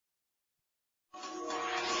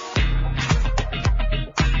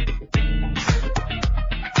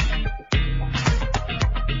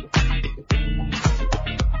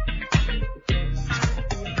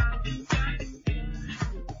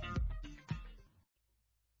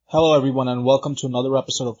Hello everyone and welcome to another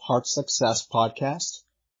episode of Heart Success Podcast.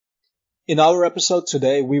 In our episode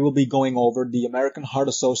today, we will be going over the American Heart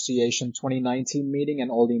Association 2019 meeting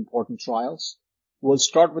and all the important trials. We'll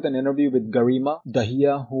start with an interview with Garima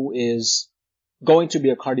Dahiya, who is going to be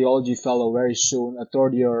a cardiology fellow very soon, a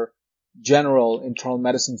third-year general internal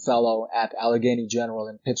medicine fellow at Allegheny General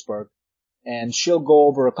in Pittsburgh. And she'll go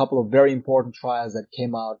over a couple of very important trials that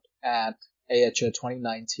came out at AHA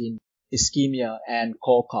 2019, ISCHEMIA and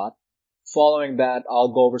COLCOT. Following that,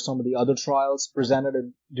 I'll go over some of the other trials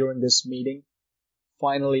presented during this meeting.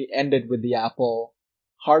 Finally, ended with the Apple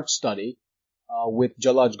heart study with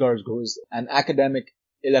Jalaj Garg, who is an academic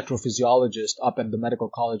electrophysiologist up at the Medical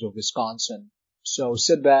College of Wisconsin. So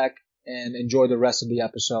sit back and enjoy the rest of the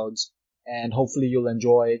episodes, and hopefully you'll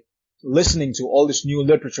enjoy listening to all this new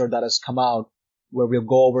literature that has come out, where we'll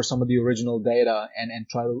go over some of the original data and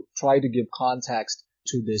try to give context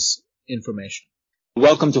to this information.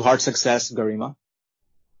 Welcome to Heart Success, Garima.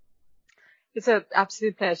 It's an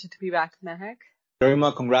absolute pleasure to be back, Mehak.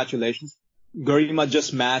 Garima, congratulations. Garima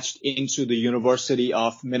just matched into the University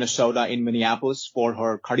of Minnesota in Minneapolis for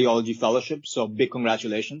her cardiology fellowship, so big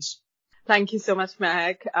congratulations. Thank you so much,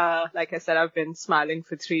 Mehak. Like I said, I've been smiling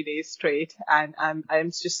for 3 days straight, and I'm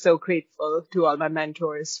just so grateful to all my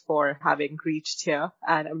mentors for having reached here,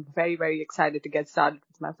 and I'm very, very excited to get started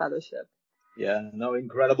with my fellowship. Yeah, no,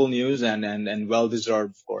 incredible news and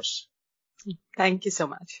well-deserved, of course. Thank you so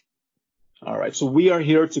much. All right, so we are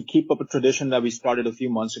here to keep up a tradition that we started a few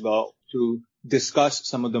months ago to discuss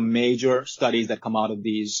some of the major studies that come out of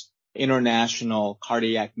these international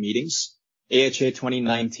cardiac meetings. AHA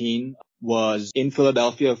 2019 was in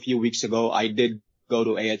Philadelphia a few weeks ago. I did go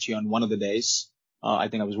to AHA on one of the days. I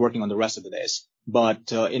think I was working on the rest of the days.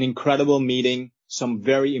 But an incredible meeting, some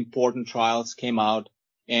very important trials came out.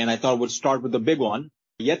 And I thought we'd start with the big one,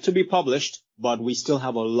 yet to be published, but we still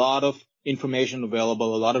have a lot of information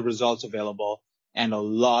available, a lot of results available, and a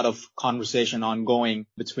lot of conversation ongoing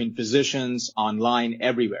between physicians, online,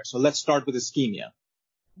 everywhere. So let's start with ischemia.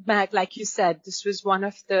 Mac, like you said, this was one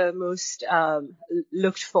of the most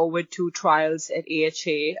looked forward to trials at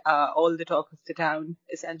AHA, all the talk of the town,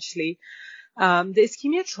 essentially. The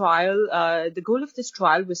ischemia trial, the goal of this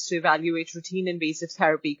trial was to evaluate routine invasive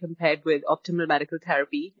therapy compared with optimal medical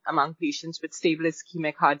therapy among patients with stable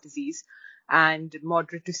ischemic heart disease and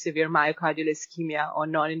moderate to severe myocardial ischemia or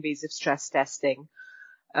non-invasive stress testing.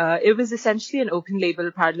 It was essentially an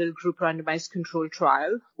open-label parallel group randomized control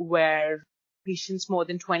trial where patients more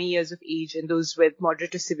than 20 years of age and those with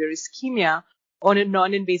moderate to severe ischemia on a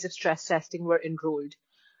non-invasive stress testing were enrolled.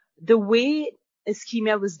 The way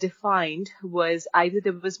ischemia was defined was either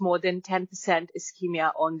there was more than 10%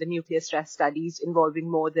 ischemia on the nuclear stress studies involving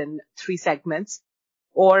more than 3 segments,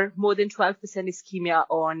 or more than 12% ischemia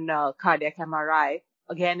on cardiac MRI,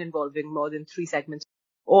 again involving more than 3 segments,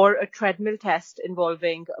 or a treadmill test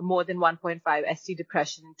involving more than 1.5 ST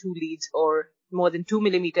depression in 2 leads, or more than 2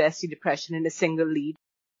 millimeter ST depression in a single lead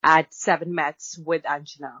at 7 METs with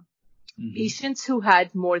angina. Mm-hmm. Patients who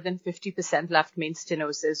had more than 50% left main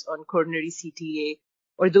stenosis on coronary CTA,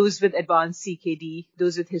 or those with advanced CKD,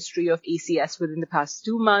 those with history of ACS within the past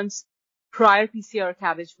 2 months, prior PCR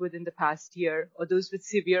CABG within the past year, or those with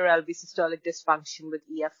severe LV systolic dysfunction with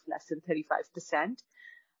EF less than 35%,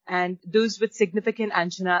 and those with significant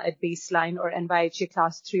angina at baseline or NYHA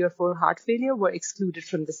class 3 or 4 heart failure were excluded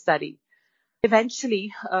from the study.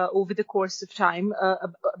 Eventually, over the course of time,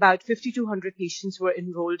 about 5,200 patients were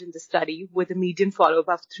enrolled in the study with a median follow-up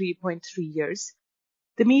of 3.3 years.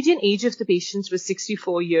 The median age of the patients was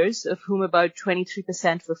 64 years, of whom about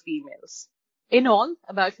 23% were females. In all,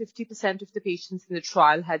 about 50% of the patients in the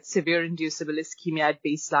trial had severe inducible ischemia at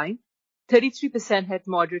baseline, 33% had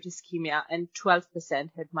moderate ischemia, and 12%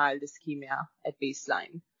 had mild ischemia at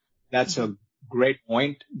baseline. That's a great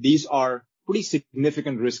point. These are pretty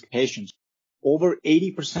significant risk patients. Over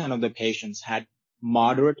 80% of the patients had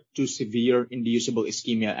moderate to severe inducible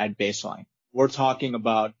ischemia at baseline. We're talking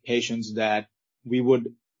about patients that we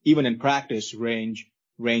would, even in practice, range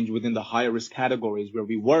within the higher risk categories where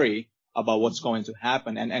we worry about what's going to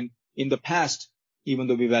happen. And in the past, even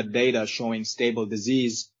though we've had data showing stable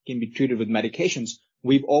disease can be treated with medications,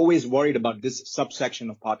 we've always worried about this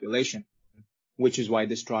subsection of population, which is why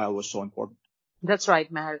this trial was so important. That's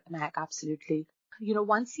right, Mac, absolutely.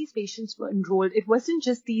 Once these patients were enrolled, it wasn't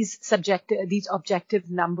just these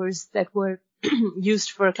objective numbers that were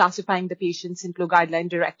used for classifying the patients into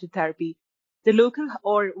guideline-directed therapy, the local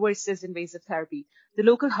or versus invasive therapy. The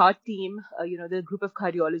local heart team, the group of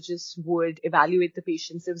cardiologists would evaluate the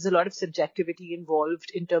patients. There was a lot of subjectivity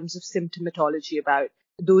involved in terms of symptomatology about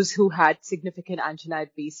those who had significant angina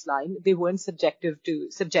at baseline, they weren't subjected to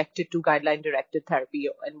guideline-directed therapy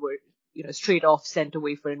and were, straight off sent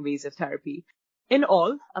away for invasive therapy. In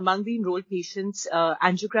all, among the enrolled patients,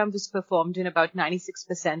 angiogram was performed in about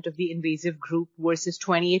 96% of the invasive group versus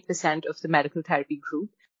 28% of the medical therapy group.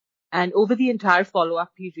 And over the entire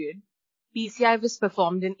follow-up period, PCI was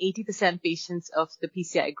performed in 80% patients of the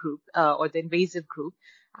PCI group or the invasive group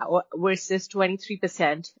versus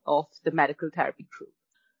 23% of the medical therapy group.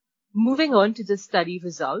 Moving on to the study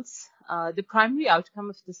results, the primary outcome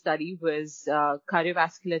of the study was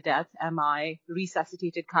cardiovascular death, MI,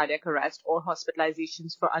 resuscitated cardiac arrest, or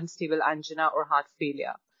hospitalizations for unstable angina or heart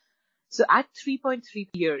failure. So at 3.3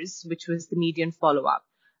 years, which was the median follow-up,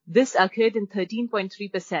 this occurred in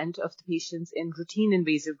 13.3% of the patients in routine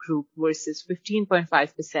invasive group versus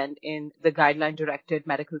 15.5% in the guideline-directed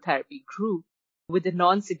medical therapy group, with a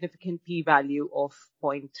non-significant p-value of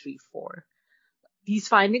 0.34. These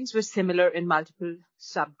findings were similar in multiple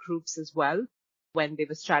subgroups as well, when they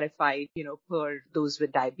were stratified, per those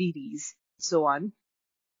with diabetes, so on.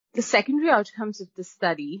 The secondary outcomes of the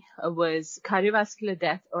study was cardiovascular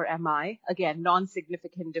death or MI, again,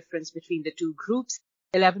 non-significant difference between the two groups,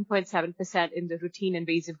 11.7% in the routine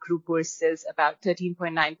invasive group versus about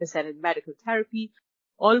 13.9% in medical therapy.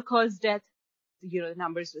 All-cause death, the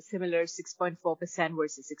numbers were similar, 6.4%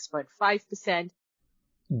 versus 6.5%.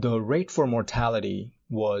 The rate for mortality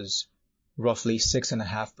was roughly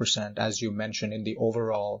 6.5%, as you mentioned, in the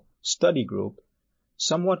overall study group,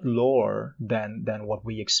 somewhat lower than what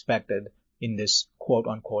we expected in this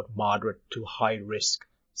quote-unquote moderate to high-risk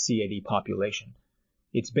CAD population.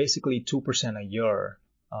 It's basically 2% a year,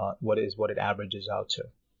 what it averages out to.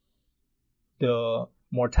 The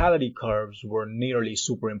mortality curves were nearly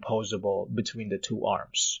superimposable between the two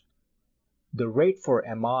arms. The rate for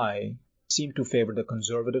MI seemed to favor the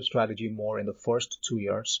conservative strategy more in the first 2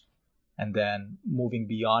 years, and then moving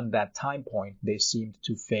beyond that time point, they seemed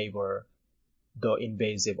to favor the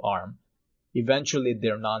invasive arm. Eventually,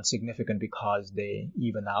 they're non-significant because they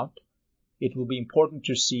even out. It will be important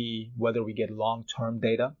to see whether we get long-term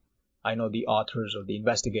data. I know the authors or the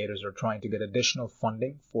investigators are trying to get additional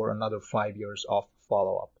funding for another 5 years of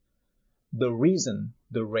follow-up. The reason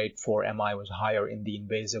the rate for MI was higher in the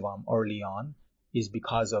invasive arm early on is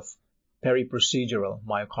because of periprocedural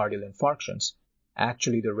myocardial infarctions.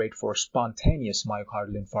 Actually, the rate for spontaneous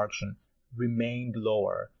myocardial infarction remained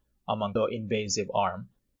lower among the invasive arm.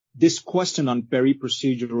 This question on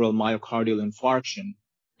periprocedural myocardial infarction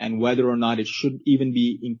and whether or not it should even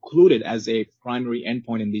be included as a primary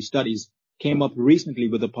endpoint in these studies came up recently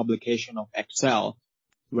with the publication of Excel,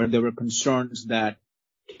 where there were concerns that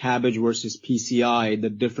CABG versus PCI, the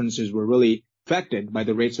differences were really affected by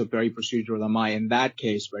the rates of periprocedural MI in that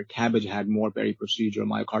case where CABG had more periprocedural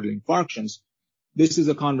myocardial infarctions. This is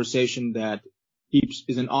a conversation that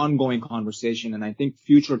is an ongoing conversation, and I think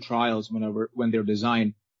future trials, when they're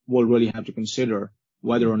designed, will really have to consider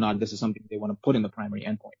whether or not this is something they want to put in the primary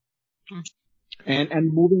endpoint.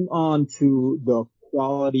 And moving on to the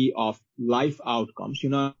quality of life outcomes,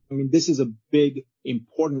 this is a big,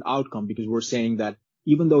 important outcome because we're saying that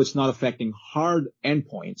even though it's not affecting hard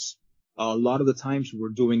endpoints, a lot of the times we're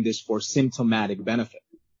doing this for symptomatic benefit.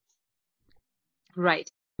 Right.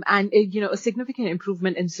 And, a significant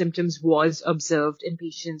improvement in symptoms was observed in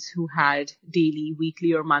patients who had daily,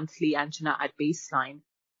 weekly, or monthly angina at baseline.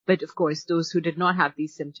 But of course, those who did not have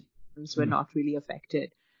these symptoms were not really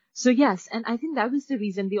affected. So yes, and I think that was the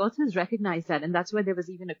reason the authors recognized that, and that's why there was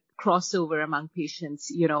even a crossover among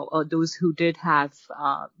patients, those who did have,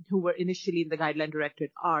 who were initially in the guideline-directed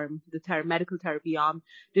arm, the medical therapy arm,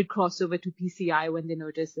 did cross over to PCI when they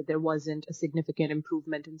noticed that there wasn't a significant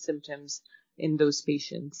improvement in symptoms in those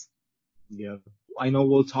patients. Yeah, I know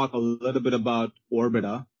we'll talk a little bit about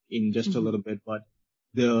Orbita in just a little bit, but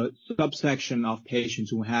the subsection of patients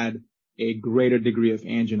who had a greater degree of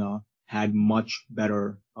angina had much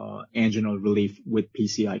better anginal relief with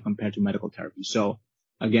PCI compared to medical therapy. So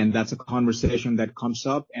again, that's a conversation that comes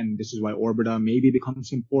up, and this is why Orbita maybe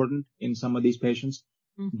becomes important in some of these patients.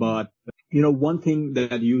 But, one thing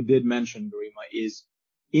that you did mention, Garima, is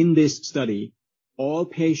in this study, all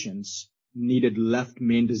patients needed left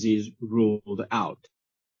main disease ruled out.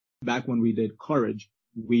 Back when we did Courage,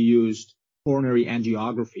 we used coronary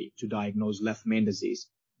angiography to diagnose left main disease.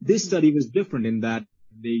 This study was different in that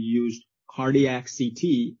they used cardiac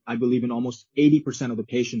CT, I believe, in almost 80% of the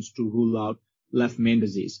patients to rule out left main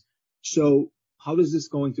disease. So how is this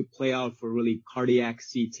going to play out for really cardiac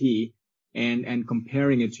CT and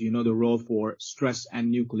comparing it to, the role for stress and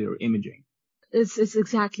nuclear imaging? It's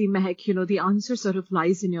exactly, Mehak. The answer sort of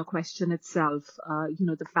lies in your question itself.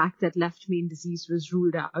 The fact that left main disease was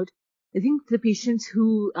ruled out. I think the patients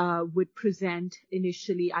who would present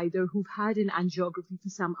initially, either who've had an angiography for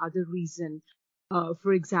some other reason,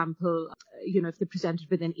 for example, if they presented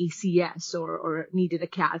with an ACS or needed a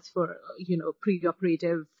cath for,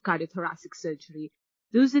 preoperative cardiothoracic surgery,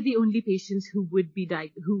 those are the only patients who would be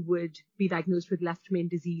diagnosed with left main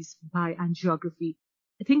disease by angiography.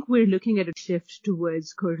 I think we're looking at a shift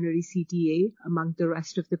towards coronary CTA among the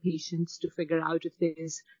rest of the patients to figure out if there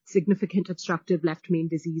is significant obstructive left main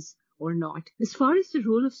disease or not. As far as the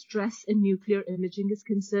role of stress in nuclear imaging is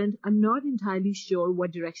concerned, I'm not entirely sure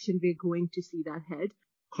what direction we're going to see that head.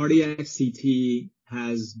 Cardiac CT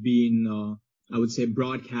has been, I would say,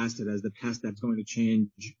 broadcasted as the test that's going to change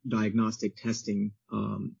diagnostic testing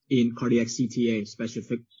in cardiac CTA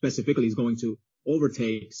specifically is going to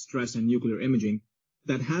overtake stress and nuclear imaging.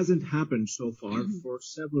 That hasn't happened so far for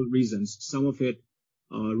several reasons. Some of it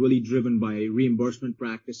really driven by reimbursement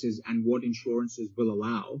practices and what insurances will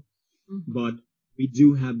allow. But we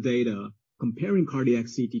do have data comparing cardiac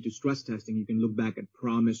CT to stress testing. You can look back at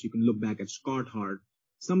PROMISE. You can look back at SCART Heart.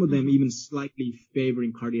 Some of them even slightly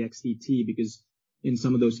favoring cardiac CT because in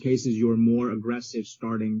some of those cases, you're more aggressive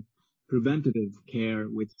starting preventative care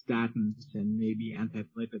with statins and maybe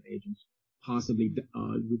antiplatelet agents, possibly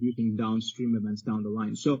reducing downstream events down the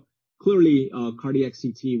line. So clearly, cardiac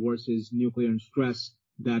CT versus nuclear and stress,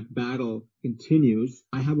 that battle continues.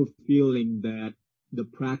 I have a feeling that the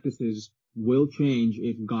practices will change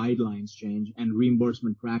if guidelines change and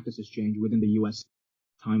reimbursement practices change within the U.S.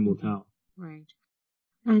 Time will tell. Right.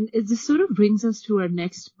 And this sort of brings us to our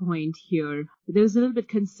next point here. There's a little bit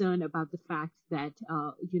concern about the fact that,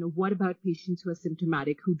 what about patients who are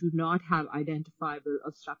symptomatic who do not have identifiable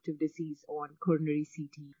obstructive disease on coronary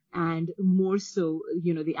CT? And more so,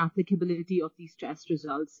 the applicability of these test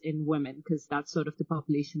results in women, because that's sort of the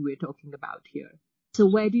population we're talking about here. So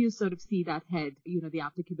where do you sort of see that head, the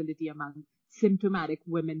applicability among symptomatic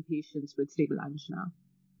women patients with stable angina?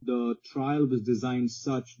 The trial was designed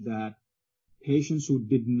such that patients who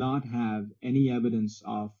did not have any evidence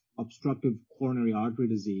of obstructive coronary artery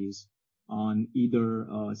disease on either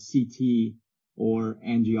CT or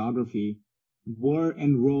angiography were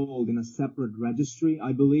enrolled in a separate registry,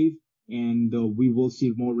 I believe, and we will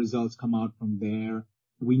see more results come out from there.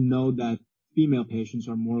 We know that female patients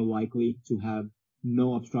are more likely to have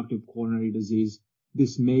no obstructive coronary disease.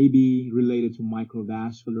 This may be related to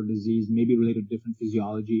microvascular disease, maybe related to different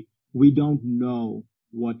physiology. We don't know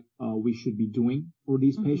what we should be doing for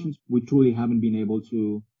these patients. We truly haven't been able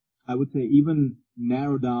to, I would say, even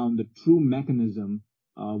narrow down the true mechanism,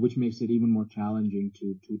 which makes it even more challenging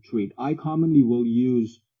to treat. I commonly will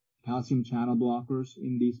use calcium channel blockers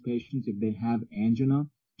in these patients if they have angina,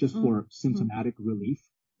 just for symptomatic relief.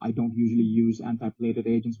 I don't usually use antiplatelet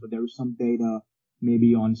agents, but there is some data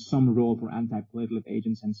maybe on some role for antiplatelet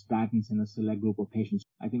agents and statins in a select group of patients.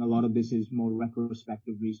 I think a lot of this is more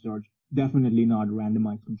retrospective research, definitely not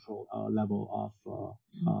randomized control level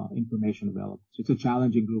of information available. So it's a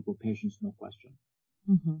challenging group of patients, no question.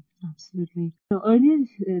 Absolutely. So earlier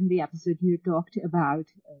in the episode, you talked about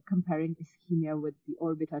comparing ischemia with the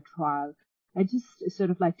ORBITA trial. I just sort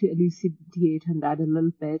of like to elucidate on that a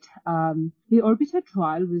little bit. The ORBITA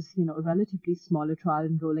trial was, a relatively smaller trial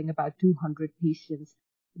enrolling about 200 patients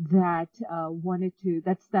that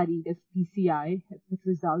studied if PCI, if it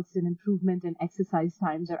results in improvement in exercise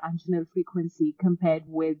times or anginal frequency compared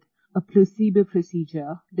with a placebo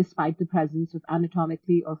procedure, despite the presence of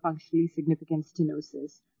anatomically or functionally significant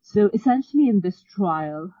stenosis. So essentially in this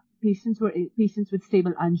trial, patients with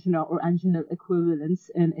stable angina or anginal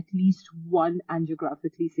equivalence in at least one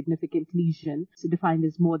angiographically significant lesion, so defined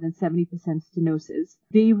as more than 70% stenosis.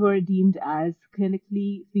 They were deemed as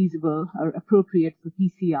clinically feasible or appropriate for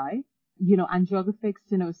PCI. Angiographic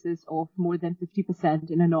stenosis of more than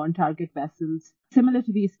 50% in a non-target vessels, similar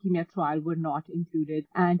to the ischemia trial, were not included.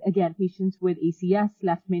 And again, patients with ACS,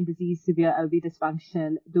 left main disease, severe LV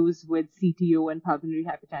dysfunction, those with CTO and pulmonary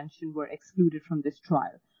hypertension were excluded from this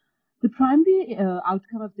trial. The primary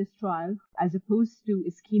outcome of this trial, as opposed to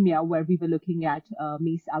ischemia, where we were looking at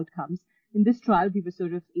MACE outcomes, in this trial we were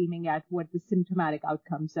sort of aiming at what the symptomatic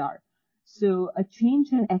outcomes are. So a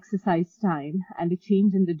change in exercise time and a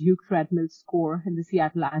change in the Duke-Treadmill score in the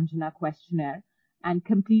Seattle Angina Questionnaire and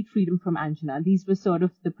complete freedom from angina. These were sort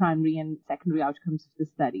of the primary and secondary outcomes of the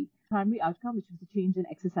study. Primary outcome, which was a change in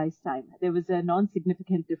exercise time. There was a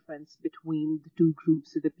non-significant difference between the two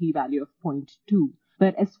groups with a p-value of 0.2.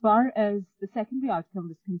 But as far as the secondary outcome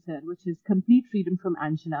was concerned, which is complete freedom from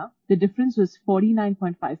angina, the difference was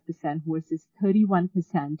 49.5% versus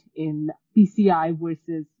 31% in PCI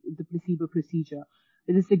versus the placebo procedure,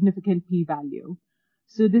 with a significant p-value.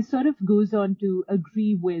 So this sort of goes on to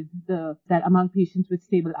agree with that among patients with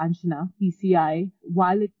stable angina, PCI,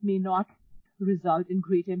 while it may not result in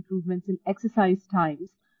greater improvements in exercise times,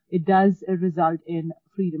 it does result in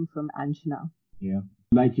freedom from angina. Yeah.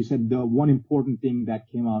 Like you said, the one important thing that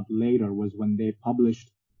came out later was when they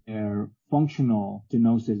published their functional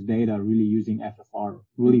stenosis data really using FFR,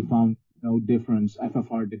 really found no difference.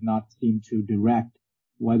 FFR did not seem to direct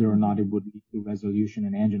whether or not it would lead to resolution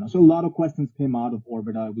in angina. So a lot of questions came out of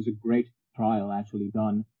Orbita. It was a great trial actually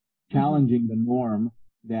done, challenging the norm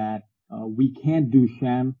that we can't do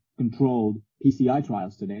sham-controlled PCI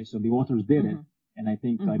trials today. So the authors did it. And I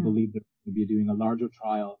think, I believe they're going to be doing a larger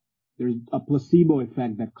trial. There's a placebo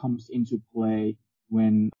effect that comes into play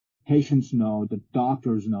when patients know, the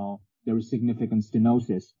doctors know there is significant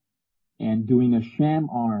stenosis. And doing a sham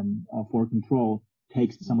arm for control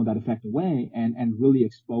takes some of that effect away and really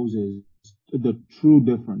exposes the true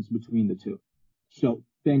difference between the two. So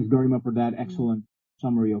thanks very much for that excellent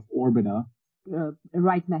summary of Orbita.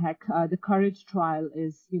 Right, Mehak. The COURAGE trial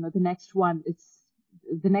is, the next one. It's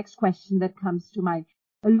the next question that comes to mind.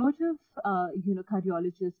 A lot of,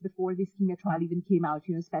 cardiologists before the ischemia trial even came out,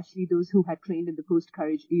 especially those who had trained in the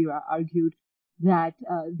post-COURAGE era, argued that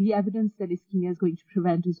the evidence that ischemia is going to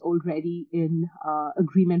prevent is already in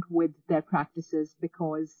agreement with their practices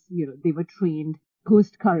because, they were trained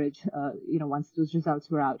post-COURAGE, once those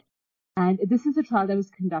results were out. And this is a trial that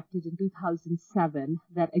was conducted in 2007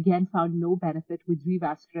 that again found no benefit with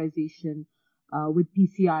revascularization with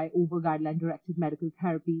PCI over guideline-directed medical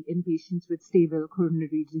therapy in patients with stable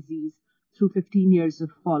coronary disease through 15 years of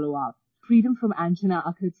follow-up. Freedom from angina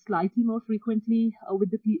occurred slightly more frequently with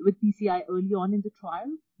PCI early on in the trial,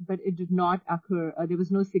 but it did not occur. There was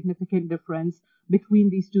no significant difference between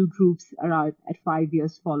these two groups around at 5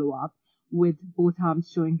 years follow-up, with both arms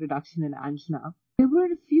showing reduction in angina. There were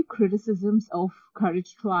a few criticisms of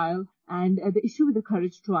COURAGE trial, and the issue with the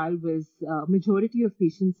COURAGE trial was majority of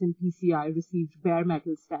patients in PCI received bare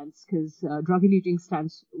metal stents because drug-eluting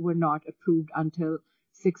stents were not approved until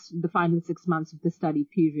the final 6 months of the study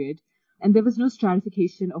period. And there was no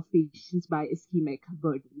stratification of patients by ischemic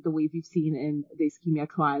burden, the way we've seen in the ischemia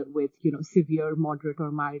trial with, severe, moderate,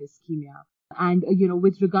 or mild ischemia. And,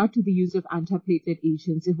 with regard to the use of antiplatelet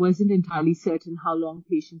agents, it wasn't entirely certain how long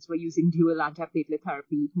patients were using dual antiplatelet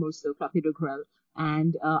therapy, more so clopidogrel,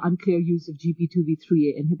 and unclear use of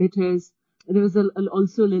GP2V3A inhibitors. There was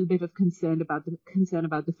also a little bit of concern about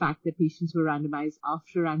the fact that patients were randomized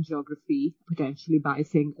after angiography, potentially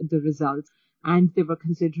biasing the results, and there were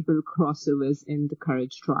considerable crossovers in the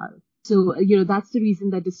COURAGE trial. So, that's the reason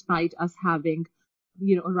that despite us having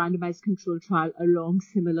a randomized control trial along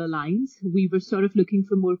similar lines, we were sort of looking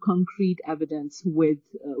for more concrete evidence with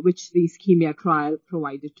which the ischemia trial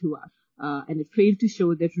provided to us. And it failed to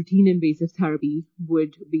show that routine invasive therapy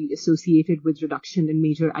would be associated with reduction in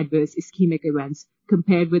major adverse ischemic events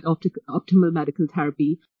compared with optimal medical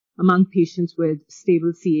therapy among patients with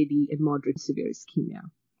stable CAD and moderate severe ischemia.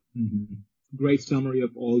 Mm-hmm. Great summary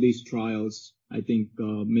of all these trials. I think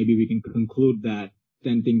maybe we can conclude that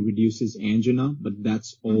stenting reduces angina, but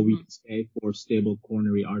that's all we can say for stable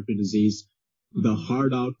coronary artery disease. The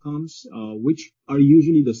hard outcomes, which are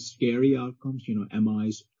usually the scary outcomes,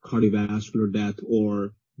 MIs, cardiovascular death,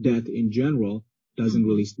 or death in general, doesn't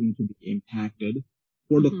really seem to be impacted.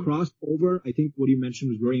 For the crossover, I think what you mentioned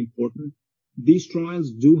was very important. These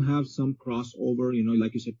trials do have some crossover,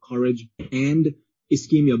 like you said, COURAGE and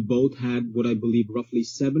ischemia both had what I believe roughly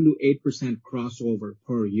 7 to 8% crossover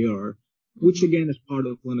per year, which again is part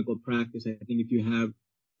of clinical practice. I think if you have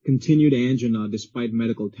continued angina despite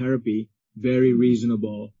medical therapy, very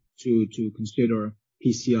reasonable to consider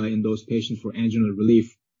PCI in those patients for anginal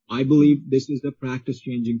relief. I believe this is a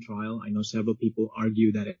practice-changing trial. I know several people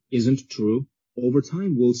argue that it isn't true. Over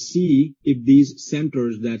time, we'll see if these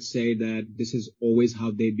centers that say that this is always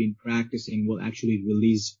how they've been practicing will actually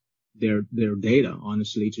release their data,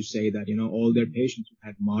 honestly, to say that, all their patients who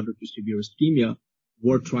had moderate to severe ischemia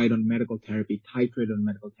were tried on medical therapy, titrated on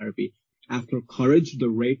medical therapy. After COURAGE, the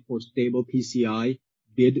rate for stable PCI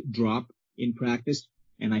did drop in practice,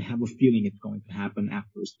 and I have a feeling it's going to happen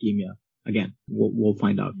after ischemia. Again, we'll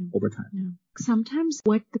find out over time. Yeah. Sometimes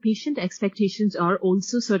what the patient expectations are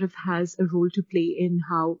also sort of has a role to play in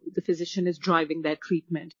how the physician is driving their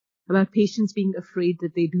treatment. About patients being afraid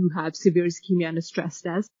that they do have severe ischemia and a stress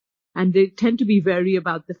test, and they tend to be wary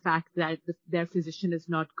about the fact that their physician is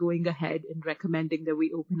not going ahead and recommending that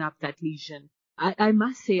we open up that lesion. I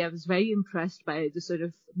must say I was very impressed by the sort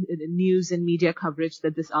of news and media coverage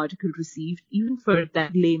that this article received, even for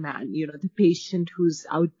that layman, the patient who's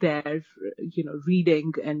out there,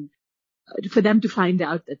 reading, and for them to find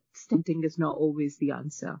out that stenting is not always the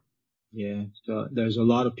answer. Yeah, so there's a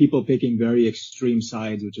lot of people picking very extreme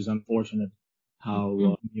sides, which is unfortunate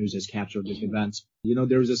how news has captured this event.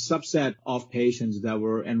 There's a subset of patients that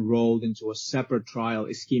were enrolled into a separate trial,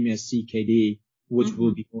 ISCHEMIA CKD, which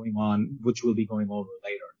we'll be going over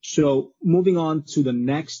later. So moving on to the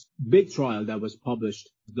next big trial that was published,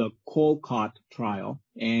 the COLCOT trial,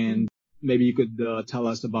 and maybe you could tell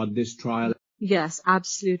us about this trial. Yes,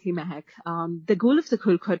 absolutely, Mehak. The goal of the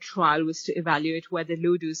COLCOT trial was to evaluate whether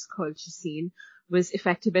low-dose colchicine was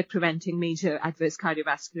effective at preventing major adverse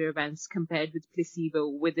cardiovascular events compared with placebo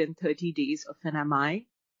within 30 days of an MI.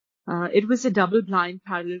 It was a double-blind,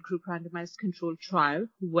 parallel group randomized controlled trial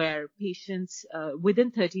where patients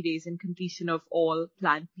within 30 days in completion of all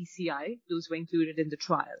planned PCI, those were included in the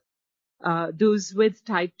trial. Those with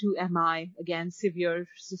type 2 MI, again, severe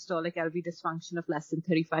systolic LV dysfunction of less than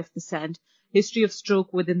 35%, history of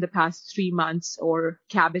stroke within the past 3 months or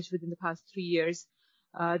CABG within the past 3 years,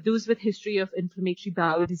 those with history of inflammatory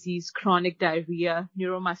bowel disease, chronic diarrhea,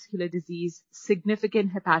 neuromuscular disease,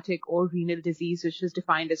 significant hepatic or renal disease, which was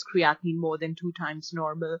defined as creatinine more than 2 times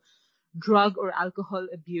normal, drug or alcohol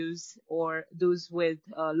abuse, or those with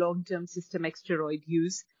long-term systemic steroid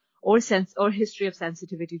use, or history of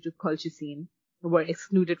sensitivity to colchicine were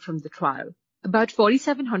excluded from the trial. About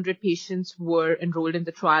 4,700 patients were enrolled in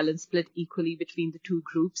the trial and split equally between the two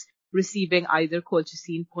groups, receiving either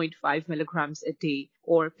colchicine 0.5 milligrams a day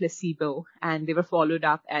or placebo, and they were followed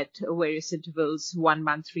up at various intervals, 1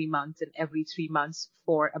 month, 3 months, and every 3 months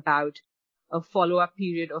for about a follow-up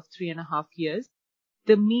period of 3.5 years.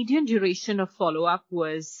 The median duration of follow-up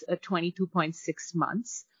was 22.6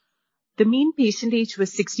 months. The mean patient age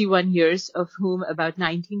was 61 years, of whom about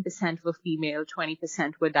 19% were female,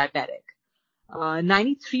 20% were diabetic.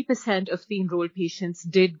 93% of the enrolled patients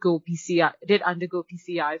did undergo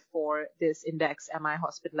PCI for this index MI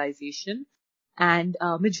hospitalization. And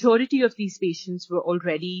majority of these patients were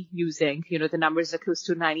already using, the numbers are close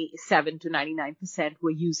to 97 to 99% were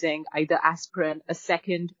using either aspirin, a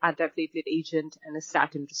second antiplatelet agent, and a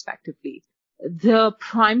statin respectively. The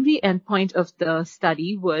primary endpoint of the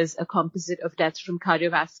study was a composite of deaths from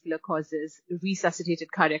cardiovascular causes, resuscitated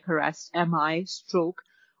cardiac arrest, MI, stroke,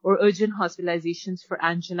 or urgent hospitalizations for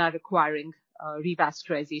angina requiring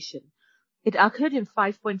revascularization. It occurred in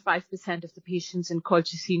 5.5% of the patients in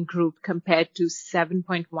colchicine group compared to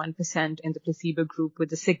 7.1% in the placebo group,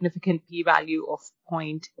 with a significant p-value of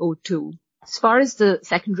 0.02. As far as the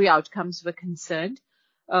secondary outcomes were concerned,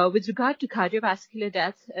 with regard to cardiovascular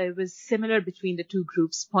death, it was similar between the two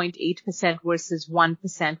groups, 0.8% versus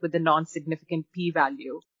 1% with a non-significant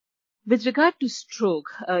p-value. With regard to stroke,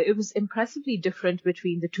 it was impressively different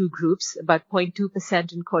between the two groups, about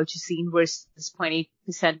 0.2% in colchicine versus 0.8%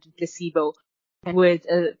 in placebo, with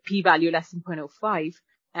a p-value less than 0.05.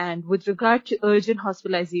 And with regard to urgent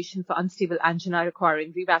hospitalization for unstable angina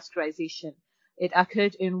requiring revascularization, it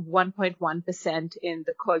occurred in 1.1% in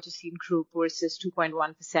the colchicine group versus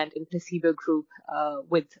 2.1% in placebo group,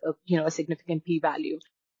 with a significant p-value.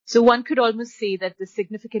 So one could almost say that the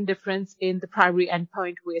significant difference in the primary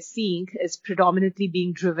endpoint we're seeing is predominantly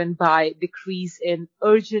being driven by decrease in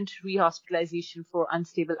urgent rehospitalization for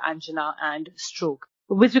unstable angina and stroke.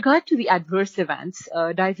 With regard to the adverse events,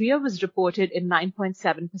 diarrhea was reported in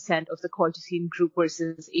 9.7% of the colchicine group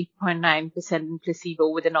versus 8.9% in placebo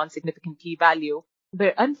with a non-significant p-value.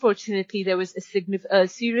 But unfortunately, there was a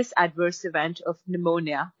serious adverse event of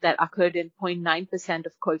pneumonia that occurred in 0.9%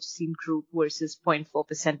 of colchicine group versus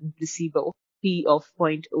 0.4% in placebo, p of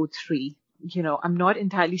 0.03. I'm not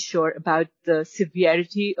entirely sure about the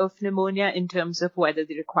severity of pneumonia in terms of whether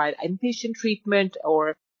they required inpatient treatment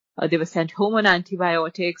or they were sent home on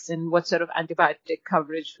antibiotics, and what sort of antibiotic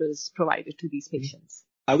coverage was provided to these patients.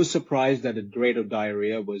 I was surprised that the grade of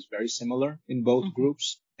diarrhea was very similar in both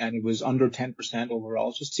groups, and it was under 10%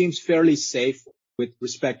 overall. So it seems fairly safe with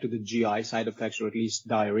respect to the GI side effects, or at least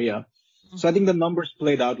diarrhea. So I think the numbers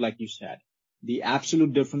played out like you said. The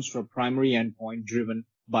absolute difference for primary endpoint driven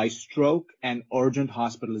by stroke and urgent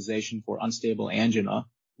hospitalization for unstable angina,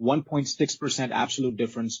 1.6% absolute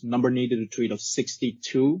difference, number needed to treat of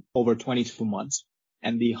 62 over 22 months.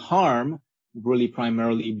 And the harm really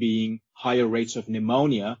primarily being higher rates of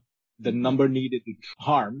pneumonia, the number needed to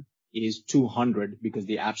harm is 200 because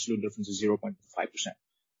the absolute difference is 0.5%.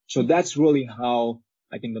 So that's really how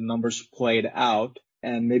I think the numbers played out.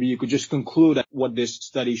 And maybe you could just conclude what this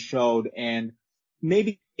study showed and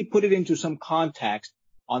maybe put it into some context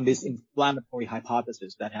on this inflammatory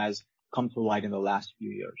hypothesis that has come to light in the last few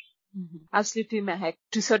years. Mm-hmm. Absolutely, Mehak.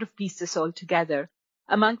 To sort of piece this all together,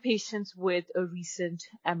 among patients with a recent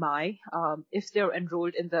MI, if they're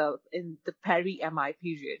enrolled in the peri-MI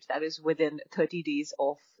period, that is within 30 days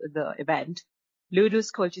of the event,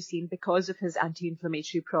 low-dose colchicine, because of his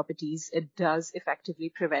anti-inflammatory properties, it does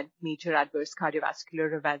effectively prevent major adverse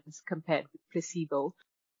cardiovascular events compared with placebo.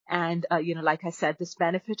 And, like I said, this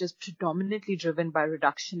benefit is predominantly driven by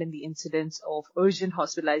reduction in the incidence of urgent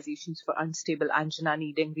hospitalizations for unstable angina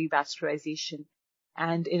needing revascularization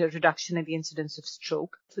and in a reduction in the incidence of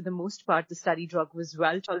stroke. For the most part, the study drug was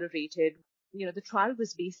well tolerated. The trial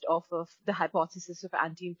was based off of the hypothesis of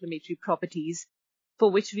anti-inflammatory properties,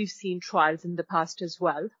 for which we've seen trials in the past as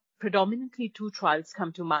well. Predominantly two trials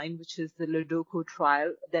come to mind, which is the LODOCO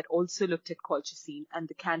trial that also looked at colchicine and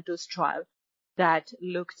the CANTOS trial that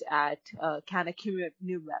looked at canakinumab,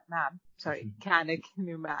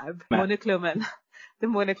 the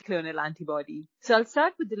monoclonal antibody. So I'll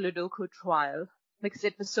start with the LODOCO trial because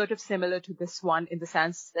it was sort of similar to this one in the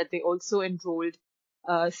sense that they also enrolled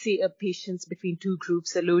patients between two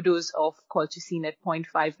groups, a low dose of colchicine at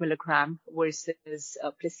 0.5 milligram versus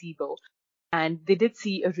placebo. And they did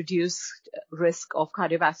see a reduced risk of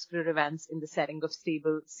cardiovascular events in the setting of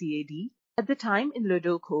stable CAD. At the time in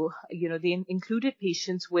LODOCO, they included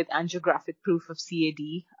patients with angiographic proof of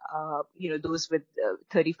CAD, those with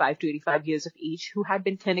 35 to 85 years of age who had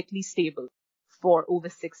been clinically stable for over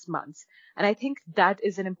 6 months. And I think that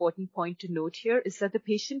is an important point to note here is that the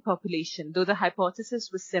patient population, though the hypothesis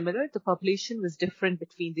was similar, the population was different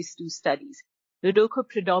between these two studies. LODOCO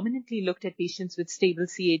predominantly looked at patients with stable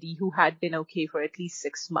CAD who had been okay for at least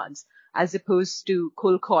 6 months, as opposed to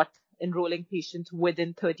COLCOT enrolling patients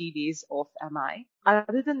within 30 days of MI.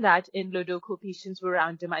 Other than that, in LODOCO, patients were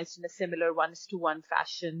randomized in a similar 1:1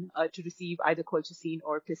 fashion to receive either colchicine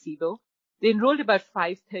or placebo. They enrolled about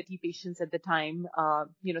 530 patients at the time,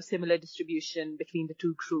 similar distribution between the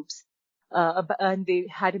two groups. And they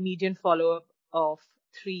had a median follow-up of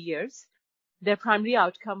 3 years. Their primary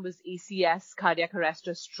outcome was ACS, cardiac arrest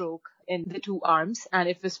or stroke in the two arms, and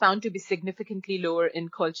it was found to be significantly lower in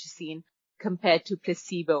colchicine compared to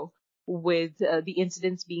placebo, with the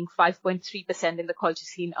incidence being 5.3% in the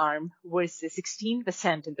colchicine arm versus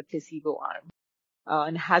 16% in the placebo arm.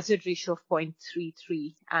 And a hazard ratio of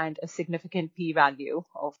 0.33 and a significant p-value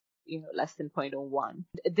of less than 0.01.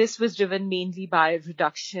 This was driven mainly by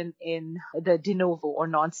reduction in the de novo or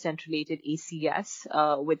non-stent related ACS,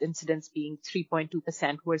 with incidence being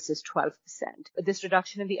 3.2% versus 12%. This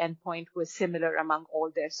reduction in the endpoint was similar among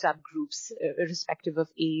all their subgroups, irrespective of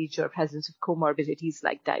age or presence of comorbidities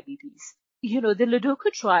like diabetes. The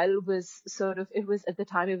LODOCO trial was at the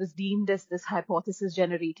time, it was deemed as this hypothesis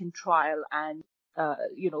generating trial and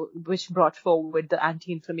which brought forward the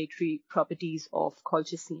anti-inflammatory properties of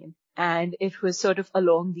colchicine. And it was sort of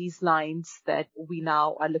along these lines that we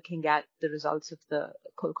now are looking at the results of the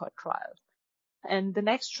COLCOT trial. And the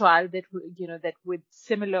next trial that with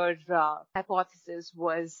similar hypothesis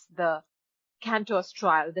was the CANTOS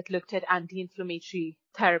trial that looked at anti-inflammatory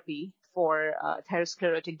therapy for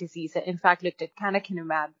atherosclerotic disease. It in fact looked at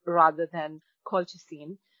canakinumab rather than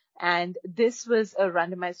colchicine. And this was a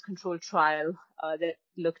randomized controlled trial that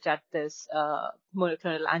looked at this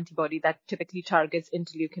monoclonal antibody that typically targets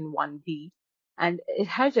interleukin-1B. And it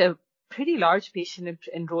had a pretty large patient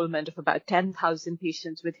enrollment of about 10,000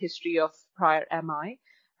 patients with history of prior MI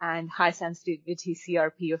and high sensitivity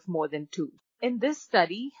CRP of more than 2. In this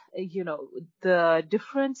study, the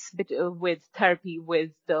difference with therapy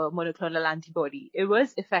with the monoclonal antibody, it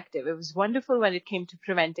was effective. It was wonderful when it came to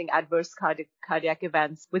preventing adverse cardiac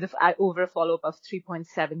events with over a follow-up of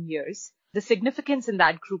 3.7 years. The significance in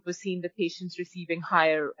that group was seen with patients receiving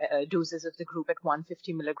higher doses of the group at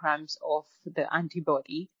 150 milligrams of the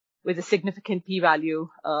antibody, with a significant p-value,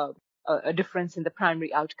 a difference in the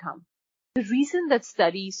primary outcome. The reason that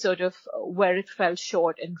study where it fell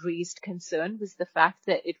short and raised concern was the fact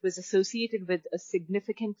that it was associated with a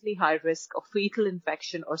significantly high risk of fatal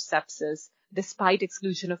infection or sepsis, despite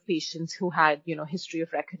exclusion of patients who had, history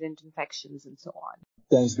of recurrent infections and so on.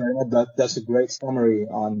 Thanks very much. That's a great summary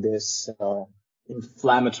on this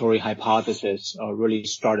inflammatory hypothesis, really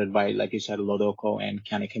started by, like you said, LODOCO and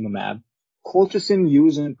canakinumab. Colchicine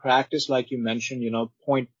used in practice, like you mentioned,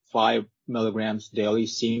 0.5 milligrams daily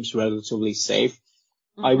seems relatively safe.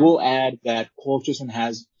 Mm-hmm. I will add that colchicine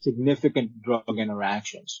has significant drug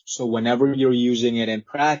interactions. So whenever you're using it in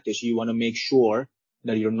practice, you want to make sure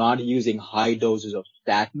that you're not using high doses of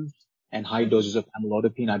statins and high doses of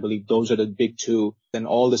amlodipine. I believe those are the big two. Then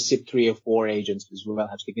all the CYP3A4 agents as well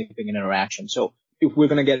have significant interaction. So if we're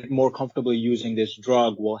going to get more comfortable using this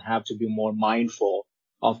drug, we'll have to be more mindful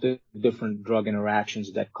of the different drug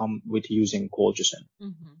interactions that come with using colchicine.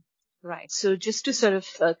 Mm-hmm. Right. So just to sort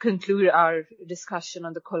of conclude our discussion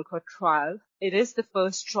on the COLCOT trial, it is the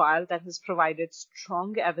first trial that has provided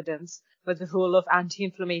strong evidence for the role of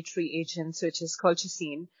anti-inflammatory agents, such as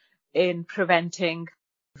colchicine, in preventing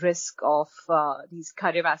risk of these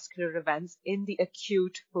cardiovascular events in the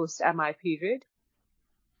acute post-MI period.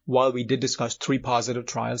 While we did discuss 3 positive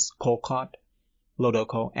trials, COLCOT,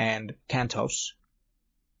 LODOCO, and CANTOS,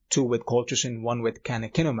 2 with colchicine, 1 with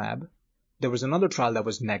canakinumab, there was another trial that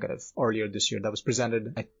was negative earlier this year that was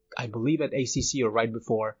presented, I believe, at ACC or right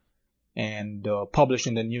before, and published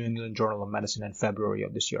in the New England Journal of Medicine in February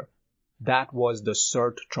of this year. That was the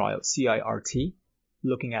CIRT trial, CIRT,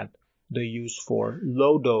 looking at the use for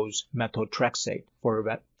low-dose methotrexate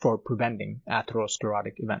for preventing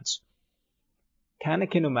atherosclerotic events.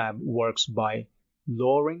 Canakinumab works by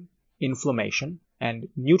lowering inflammation and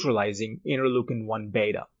neutralizing interleukin-1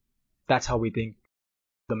 beta. That's how we think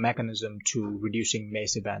the mechanism to reducing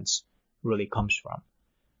MACE events really comes from.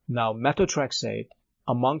 Now, methotrexate,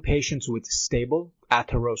 among patients with stable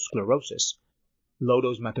atherosclerosis,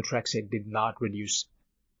 low-dose methotrexate did not reduce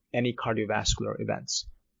any cardiovascular events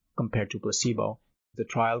compared to placebo. The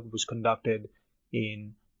trial was conducted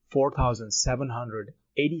in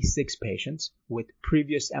 4,786 patients with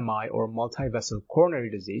previous MI or multivessel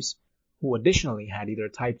coronary disease who additionally had either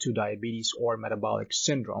type 2 diabetes or metabolic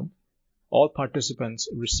syndrome. All participants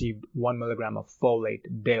received 1 milligram of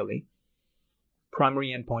folate daily.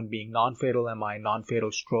 Primary endpoint being non-fatal MI,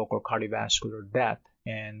 non-fatal stroke, or cardiovascular death.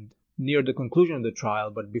 And near the conclusion of the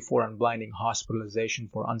trial, but before unblinding, hospitalization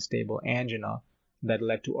for unstable angina that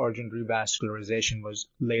led to urgent revascularization was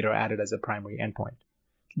later added as a primary endpoint.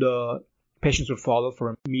 The patients were followed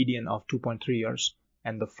for a median of 2.3 years,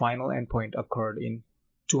 and the final endpoint occurred in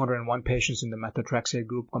 201 patients in the methotrexate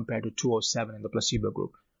group compared to 207 in the placebo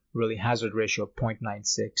group. Really hazard ratio of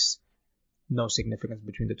 0.96, no significance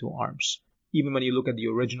between the 2 arms. Even when you look at the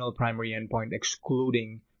original primary endpoint,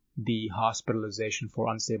 excluding the hospitalization for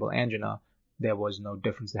unstable angina, there was no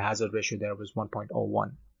difference. The hazard ratio there was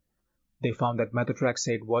 1.01. They found that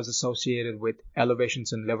methotrexate was associated with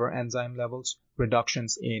elevations in liver enzyme levels,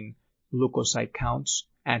 reductions in leukocyte counts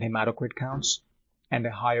and hematocrit counts, and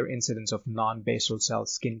a higher incidence of non-basal cell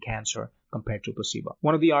skin cancer compared to placebo.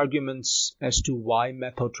 One of the arguments as to why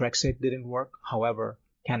methotrexate didn't work, however,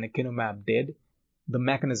 canakinumab did, the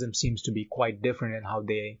mechanism seems to be quite different in how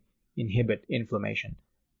they inhibit inflammation.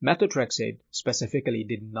 Methotrexate specifically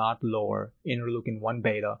did not lower interleukin-1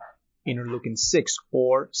 beta, interleukin-6,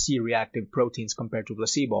 or C-reactive proteins compared to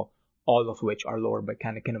placebo, all of which are lowered by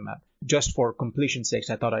canakinumab. Just for completion's sake,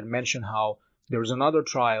 I thought I'd mention how there was another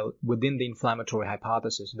trial within the inflammatory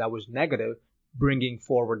hypothesis that was negative, bringing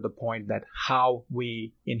forward the point that how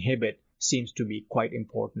we inhibit seems to be quite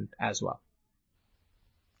important as well.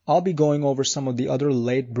 I'll be going over some of the other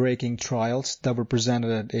late-breaking trials that were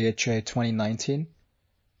presented at AHA 2019.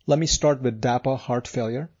 Let me start with DAPA heart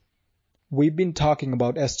failure. We've been talking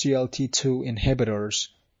about SGLT2 inhibitors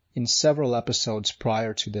in several episodes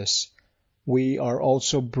prior to this. We are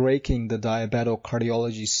also breaking the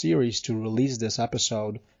diabeto-cardiology series to release this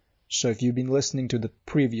episode, so if you've been listening to the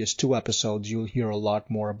previous 2 episodes, you'll hear a lot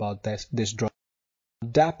more about this drug.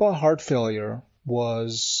 DAPA heart failure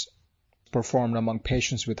was performed among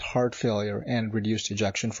patients with heart failure and reduced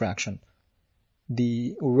ejection fraction.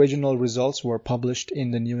 The original results were published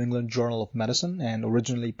in the New England Journal of Medicine and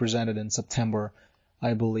originally presented in September,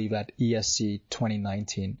 I believe, at ESC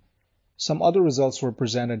 2019. Some other results were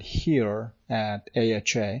presented here at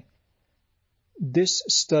AHA. This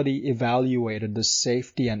study evaluated the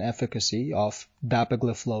safety and efficacy of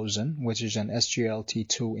dapagliflozin, which is an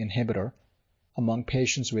SGLT2 inhibitor, among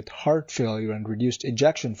patients with heart failure and reduced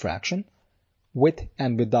ejection fraction, with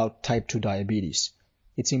and without type 2 diabetes.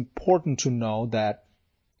 It's important to know that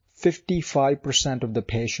 55% of the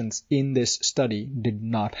patients in this study did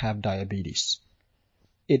not have diabetes.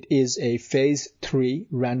 It is a phase 3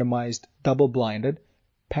 randomized double-blinded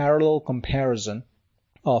parallel comparison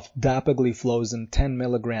of dapagliflozin 10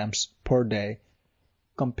 milligrams per day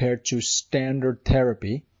compared to standard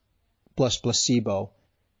therapy plus placebo,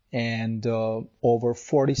 and over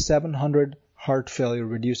 4,700 heart failure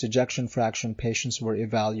reduced ejection fraction patients were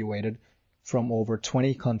evaluated from over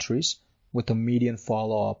 20 countries with a median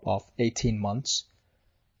follow-up of 18 months.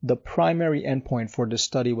 The primary endpoint for this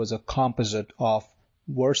study was a composite of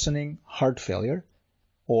worsening heart failure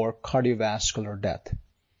or cardiovascular death.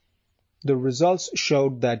 The results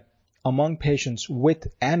showed that among patients with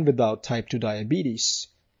and without type 2 diabetes,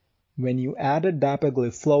 when you added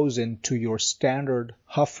dapagliflozin to your standard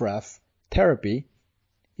HFrEF therapy,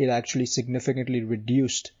 it actually significantly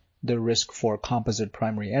reduced the risk for composite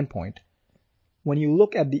primary endpoint. When you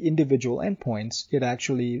look at the individual endpoints, it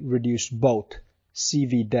actually reduced both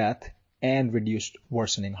CV death and reduced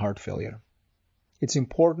worsening heart failure. It's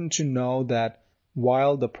important to know that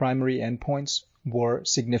while the primary endpoints were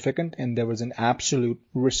significant and there was an absolute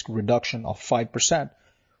risk reduction of 5%,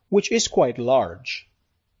 which is quite large,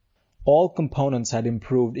 all components had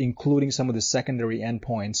improved, including some of the secondary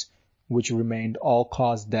endpoints, which remained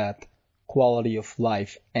all-cause death, quality of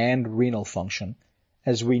life, and renal function.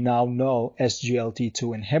 As we now know,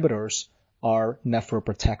 SGLT2 inhibitors are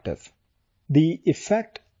nephroprotective. The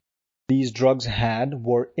effect these drugs had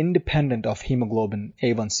were independent of hemoglobin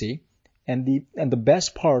A1C, and the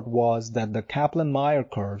best part was that the Kaplan-Meier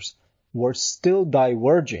curves were still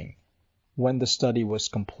diverging when the study was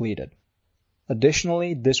completed.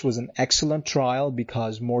 Additionally, this was an excellent trial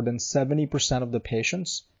because more than 70% of the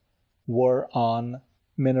patients were on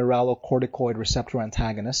mineralocorticoid receptor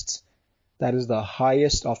antagonists. That is the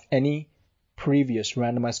highest of any previous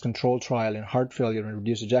randomized controlled trial in heart failure and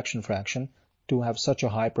reduced ejection fraction to have such a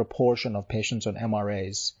high proportion of patients on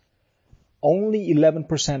MRAs. Only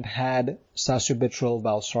 11% had sacubitril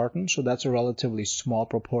valsartan, so that's a relatively small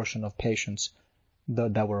proportion of patients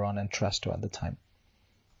that were on Entresto at the time.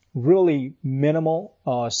 Really minimal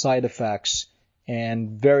side effects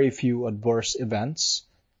and very few adverse events.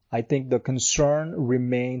 I think the concern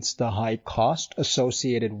remains the high cost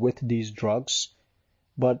associated with these drugs,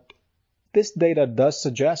 but this data does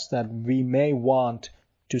suggest that we may want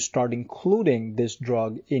to start including this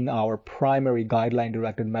drug in our primary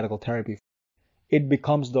guideline-directed medical therapy. It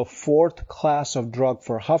becomes the fourth class of drug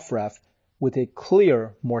for HFrEF with a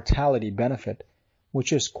clear mortality benefit,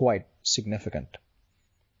 which is quite significant.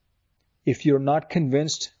 If you're not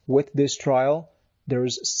convinced with this trial,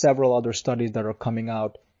 there's several other studies that are coming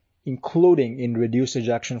out, including in reduced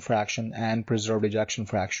ejection fraction and preserved ejection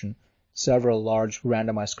fraction, several large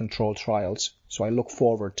randomized controlled trials, so I look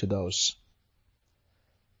forward to those.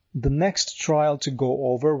 The next trial to go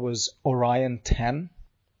over was Orion 10,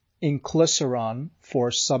 inclisiran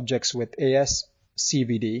for subjects with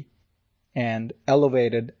ASCVD and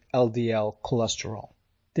elevated LDL cholesterol.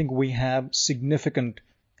 I think we have significant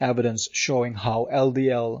evidence showing how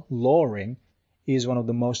LDL lowering is one of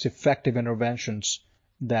the most effective interventions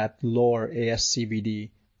that lower ASCVD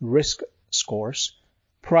risk scores,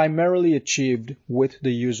 primarily achieved with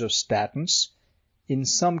the use of statins, in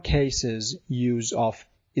some cases use of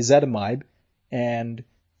ezetimibe, and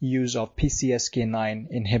use of PCSK9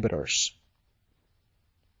 inhibitors.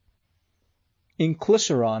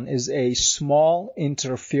 Inclisiran is a small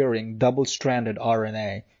interfering double-stranded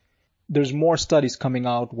RNA. There's more studies coming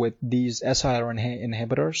out with these siRNA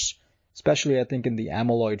inhibitors, especially I think in the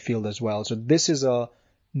amyloid field as well. So this is a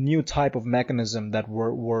new type of mechanism that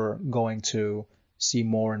we're going to see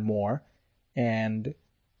more and more. And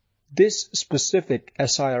this specific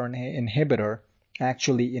siRNA inhibitor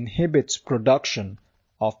actually inhibits production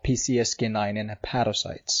of PCSK9 in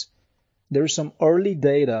hepatocytes. There's some early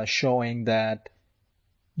data showing that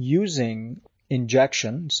using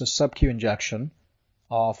injection, so sub-Q injection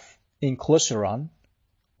of inclisiran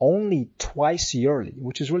only twice yearly,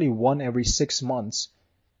 which is really one every 6 months,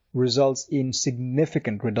 results in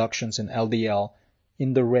significant reductions in LDL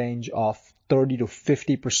in the range of 30 to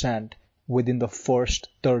 50% within the first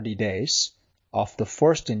 30 days of the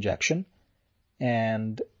first injection.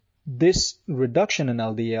 And this reduction in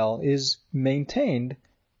LDL is maintained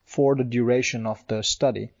for the duration of the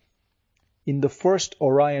study. In the first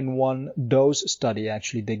Orion 1 dose study,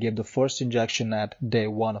 actually, they gave the first injection at day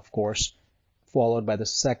 1, of course, followed by the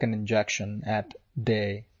second injection at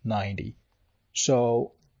day 90.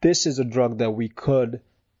 So this is a drug that we could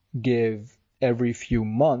give every few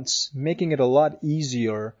months, making it a lot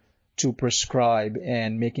easier to prescribe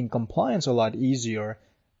and making compliance a lot easier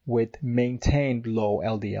with maintained low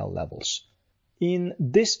LDL levels. In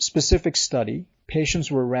this specific study, patients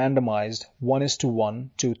were randomized 1:1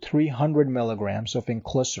 to 300 milligrams of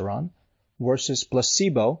inclisiran versus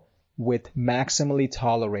placebo with maximally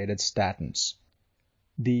tolerated statins.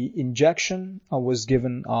 The injection was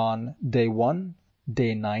given on day 1,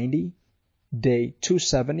 day 90, day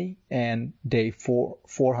 270, and day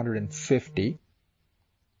 450.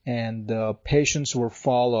 And the patients were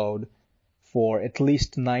followed for at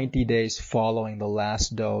least 90 days following the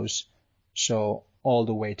last dose, so all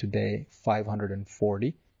the way to day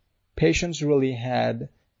 540. Patients really had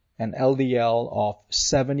an LDL of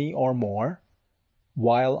 70 or more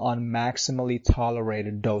while on maximally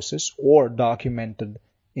tolerated doses or documented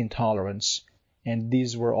intolerance, and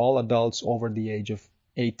these were all adults over the age of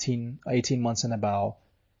 18 months and above,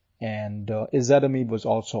 and ezetimibe was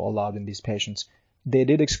also allowed in these patients. They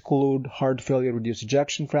did exclude heart failure reduced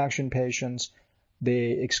ejection fraction patients.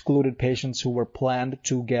 They excluded patients who were planned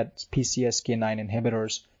to get PCSK9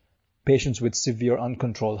 inhibitors, patients with severe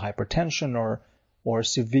uncontrolled hypertension or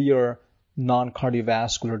severe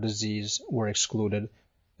non-cardiovascular disease were excluded.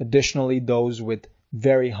 Additionally, those with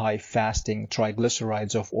very high fasting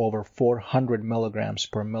triglycerides of over 400 milligrams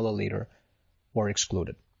per milliliter were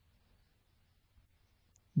excluded.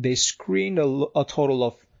 They screened a total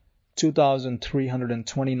of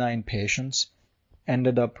 2,329 patients,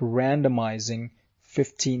 ended up randomizing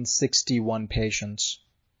 1,561 patients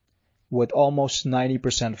with almost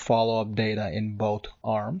 90% follow-up data in both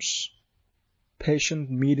arms. Patient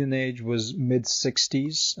median age was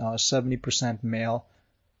mid-60s, 70% male,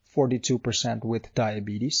 42% with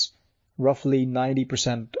diabetes. Roughly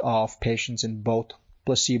 90% of patients in both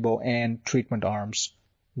placebo and treatment arms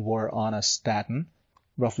were on a statin.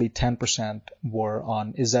 Roughly 10% were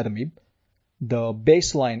on ezetimibe. The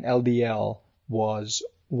baseline LDL was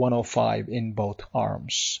 105 in both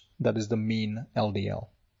arms. That is the mean LDL.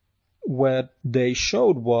 What they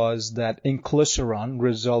showed was that inclisiran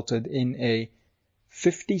resulted in a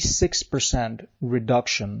 56%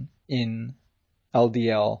 reduction in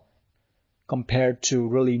LDL compared to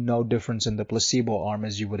really no difference in the placebo arm,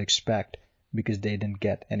 as you would expect, because they didn't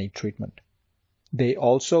get any treatment. They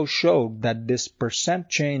also showed that this percent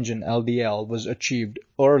change in LDL was achieved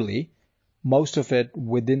early, most of it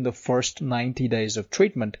within the first 90 days of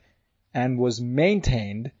treatment, and was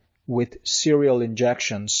maintained with serial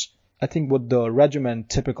injections. I think what the regimen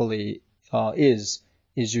typically is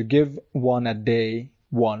you give one at day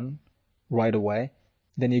 1 right away,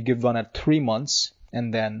 then you give one at 3 months,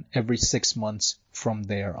 and then every 6 months from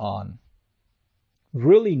there on.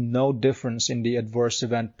 Really no difference in the adverse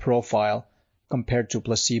event profile compared to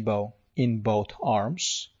placebo in both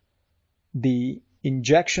arms. The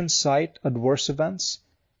injection site adverse events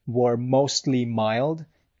were mostly mild,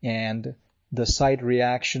 and the site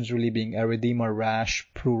reactions really being erythema, rash,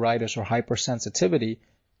 pruritus, or hypersensitivity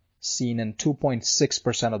seen in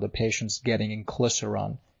 2.6% of the patients getting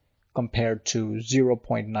inclisiran compared to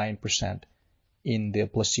 0.9% in the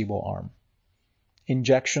placebo arm.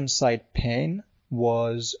 Injection site pain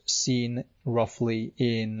was seen roughly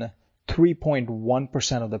in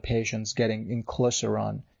 3.1% of the patients getting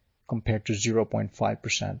inclisiran compared to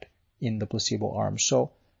 0.5% in the placebo arm.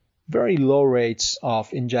 So very low rates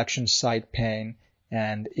of injection site pain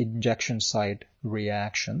and injection site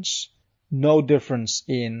reactions. No difference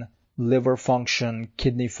in liver function,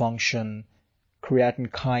 kidney function, creatine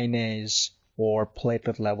kinase, or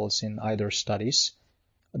platelet levels in either studies.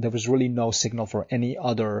 There was really no signal for any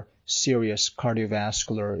other serious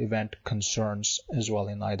cardiovascular event concerns as well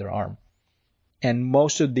in either arm. And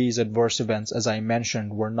most of these adverse events, as I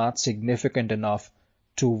mentioned, were not significant enough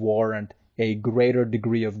to warrant a greater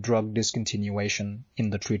degree of drug discontinuation in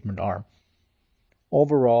the treatment arm.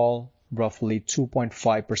 Overall, roughly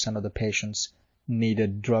 2.5% of the patients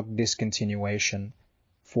needed drug discontinuation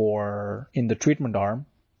in the treatment arm.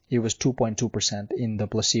 It was 2.2% in the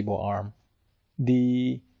placebo arm.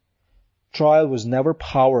 The trial was never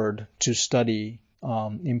powered to study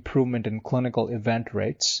improvement in clinical event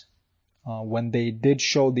rates. When they did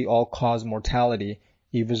show the all-cause mortality,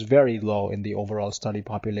 it was very low in the overall study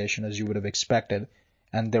population, as you would have expected,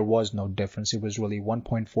 and there was no difference. It was really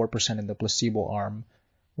 1.4% in the placebo arm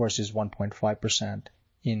versus 1.5%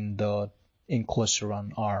 in the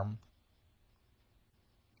inclisiran arm.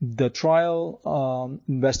 The trial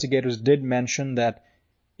investigators did mention that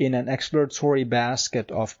in an exploratory basket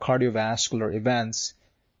of cardiovascular events,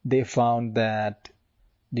 they found that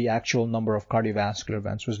the actual number of cardiovascular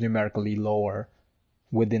events was numerically lower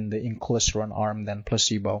within the inclisiran arm than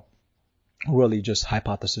placebo, really just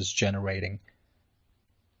hypothesis generating.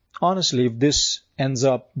 Honestly, if this ends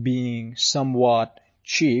up being somewhat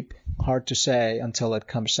cheap, hard to say until it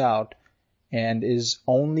comes out, and is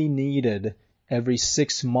only needed every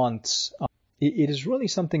 6 months, it is really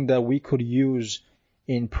something that we could use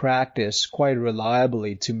in practice quite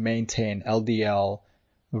reliably to maintain LDL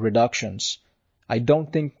reductions. I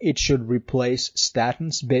don't think it should replace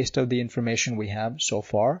statins based on the information we have so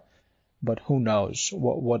far, but who knows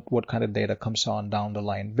what kind of data comes on down the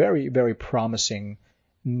line. Very, very promising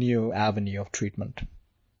new avenue of treatment.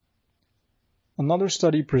 Another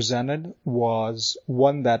study presented was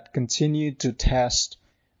one that continued to test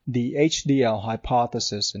the HDL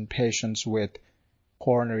hypothesis in patients with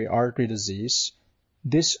coronary artery disease.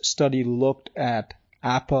 This study looked at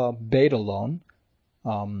apabetalone,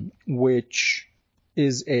 which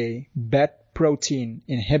is a BET protein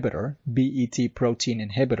inhibitor, BET protein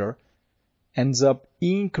inhibitor, ends up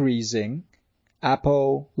increasing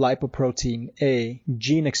apolipoprotein A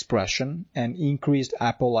gene expression, and increased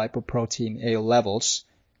apolipoprotein A levels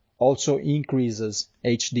also increases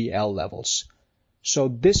HDL levels. So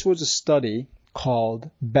this was a study called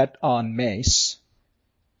BETonMACE,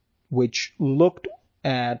 which looked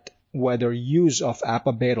at whether use of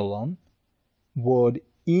apabetalone would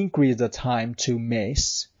increase the time to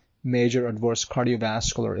MACE, major adverse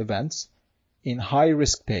cardiovascular events, in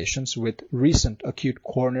high-risk patients with recent acute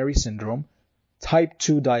coronary syndrome, type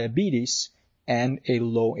 2 diabetes, and a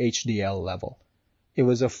low HDL level. It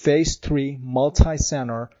was a phase 3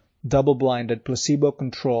 multi-center double-blinded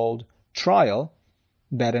placebo-controlled trial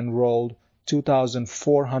that enrolled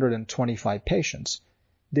 2,425 patients.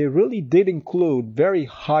 They really did include very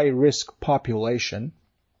high-risk population,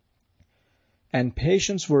 and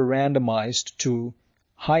patients were randomized to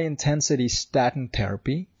high-intensity statin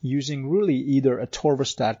therapy using really either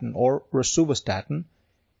atorvastatin or rosuvastatin,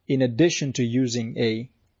 in addition to using a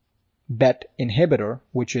BET inhibitor,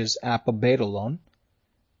 which is apabetalone,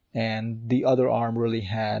 and the other arm really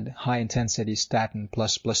had high-intensity statin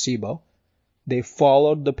plus placebo. They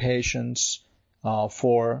followed the patients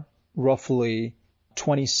for roughly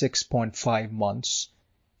 26.5 months,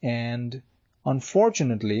 and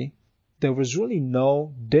unfortunately, there was really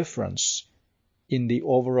no difference in the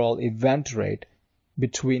overall event rate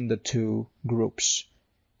between the two groups.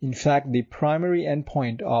 In fact, the primary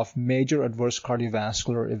endpoint of major adverse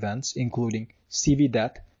cardiovascular events, including CV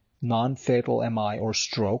death, non-fatal MI, or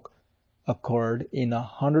stroke, occurred in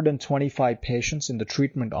 125 patients in the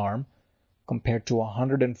treatment arm compared to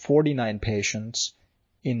 149 patients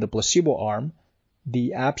in the placebo arm.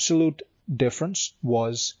 The absolute difference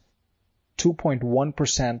was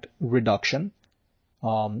 2.1% reduction.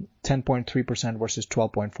 10.3% versus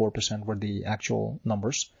 12.4% were the actual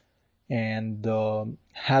numbers. And the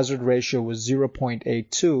hazard ratio was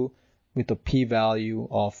 0.82 with a p-value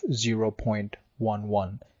of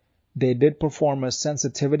 0.11. They did perform a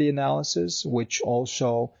sensitivity analysis, which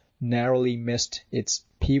also narrowly missed its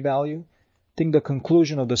p-value. I think the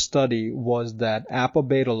conclusion of the study was that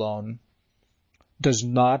apabetalone does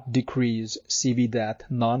not decrease CV death,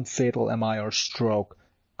 non-fatal MI, or stroke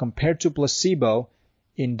compared to placebo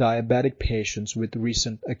in diabetic patients with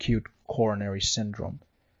recent acute coronary syndrome.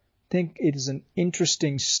 I think it is an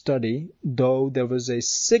interesting study, though there was a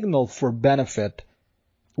signal for benefit.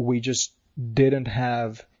 We just didn't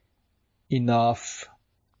have enough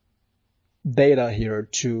data here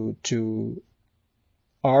to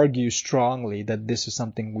argue strongly that this is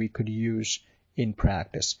something we could use in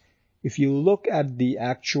practice. If you look at the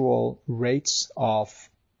actual rates of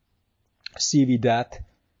CV death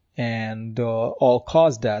and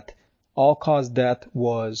all-cause death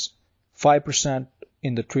was 5%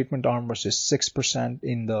 in the treatment arm versus 6%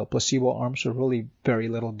 in the placebo arm, so really very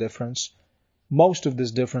little difference. Most of this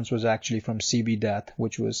difference was actually from CV death,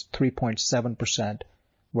 which was 3.7%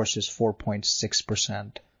 versus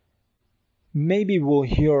 4.6%. Maybe we'll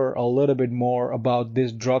hear a little bit more about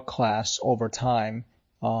this drug class over time,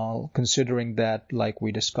 considering that, like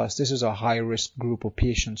we discussed, this is a high-risk group of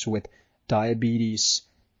patients with diabetes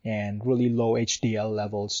and really low HDL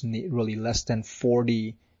levels, really less than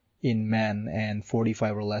 40 in men and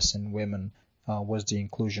 45 or less in women was the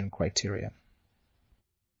inclusion criteria.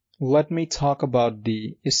 Let me talk about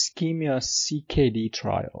the ISCHEMIA CKD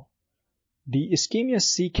trial. The ISCHEMIA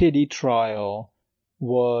CKD trial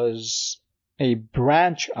was a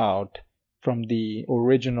branch out from the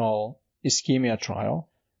original ischemia trial.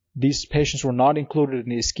 These patients were not included in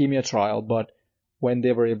the ischemia trial, but when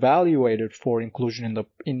they were evaluated for inclusion in the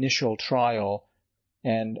initial trial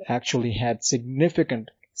and actually had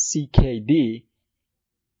significant CKD,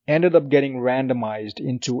 ended up getting randomized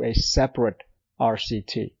into a separate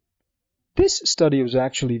RCT. This study was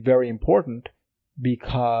actually very important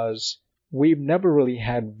because we've never really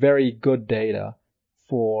had very good data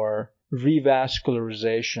for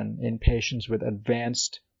revascularization in patients with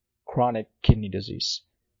advanced chronic kidney disease.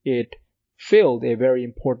 It filled a very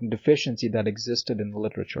important deficiency that existed in the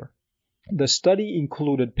literature. The study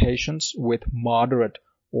included patients with moderate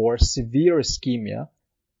or severe ischemia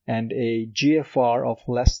and a GFR of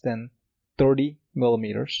less than 30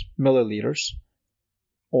 milliliters,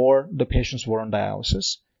 or the patients were on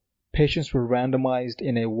dialysis. Patients were randomized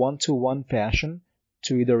in a 1-to-1 fashion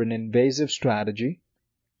to either an invasive strategy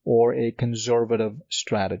or a conservative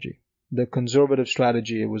strategy. The conservative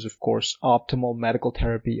strategy was, of course, optimal medical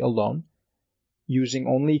therapy alone, using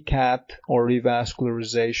only cath or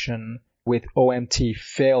revascularization with OMT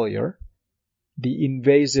failure. The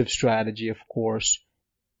invasive strategy, of course,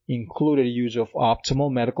 included use of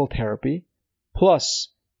optimal medical therapy plus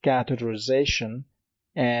catheterization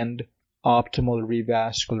and optimal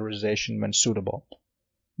revascularization when suitable.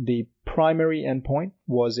 The primary endpoint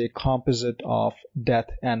was a composite of death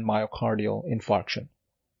and myocardial infarction.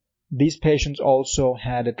 These patients also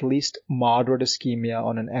had at least moderate ischemia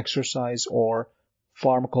on an exercise or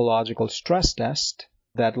pharmacological stress test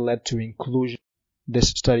that led to inclusion. This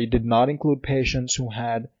study did not include patients who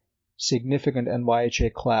had significant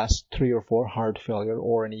NYHA class 3 or 4 heart failure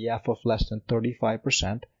or an EF of less than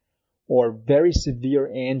 35%, or very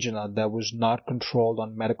severe angina that was not controlled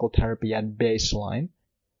on medical therapy at baseline,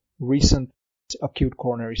 recent acute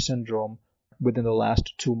coronary syndrome within the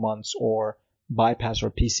last 2 months, or bypass or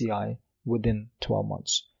PCI within 12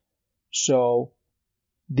 months. So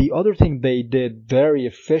the other thing they did very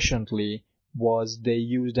efficiently was they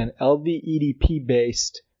used an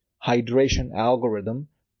LVEDP-based hydration algorithm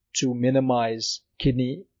to minimize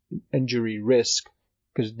kidney injury risk,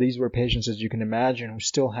 because these were patients, as you can imagine, who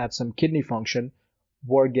still had some kidney function,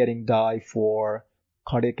 were getting dye for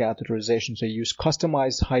cardiac catheterization. So they used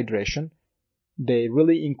customized hydration. They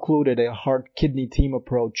really included a heart-kidney team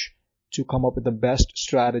approach to come up with the best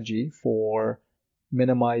strategy for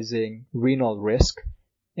minimizing renal risk.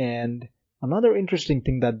 And another interesting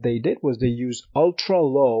thing that they did was they used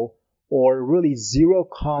ultra-low or really zero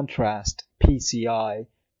contrast PCI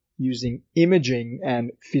using imaging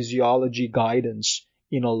and physiology guidance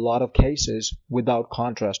in a lot of cases without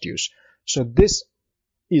contrast use. So this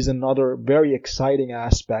is another very exciting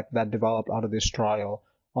aspect that developed out of this trial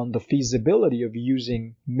on the feasibility of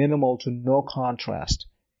using minimal to no contrast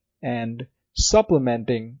and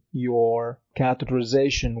supplementing your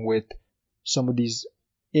catheterization with some of these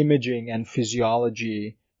imaging and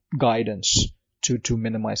physiology guidance to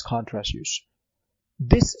minimize contrast use.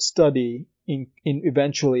 This study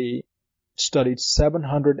eventually studied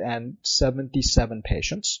 777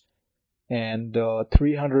 patients, and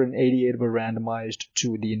 388 were randomized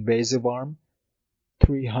to the invasive arm,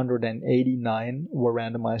 389 were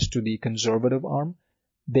randomized to the conservative arm.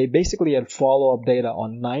 They basically had follow-up data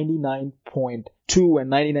on 99.2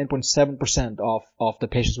 and 99.7% of the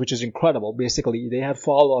patients, which is incredible. Basically, they had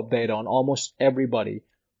follow-up data on almost everybody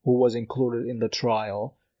who was included in the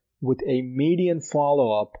trial, with a median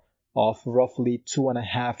follow-up of roughly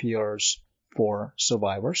 2.5 years for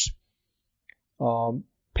survivors.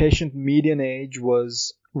 Patient median age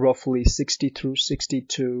was roughly 63,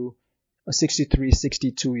 62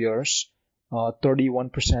 years,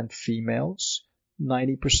 31% females,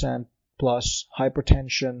 90% plus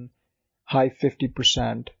hypertension, high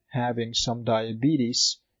 50% having some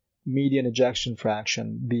diabetes, median ejection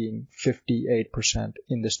fraction being 58%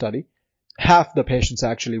 in the study. Half the patients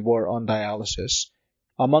actually were on dialysis.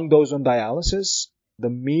 Among those on dialysis, the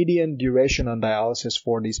median duration on dialysis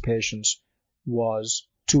for these patients was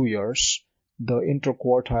 2 years, the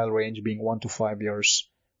interquartile range being 1 to 5 years,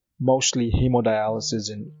 mostly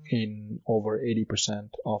hemodialysis in over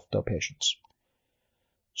 80% of the patients.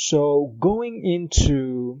 So going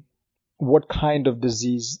into what kind of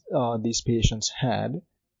disease these patients had,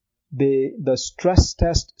 the stress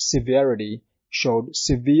test severity showed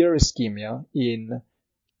severe ischemia in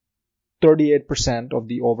 38% of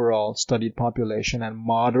the overall studied population and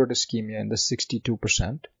moderate ischemia in the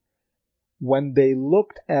 62%. When they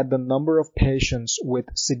looked at the number of patients with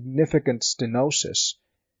significant stenosis,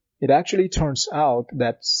 it actually turns out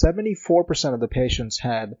that 74% of the patients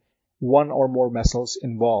had one or more vessels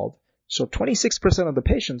involved. So 26% of the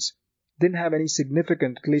patients didn't have any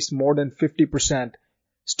significant, at least more than 50%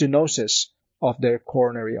 stenosis of their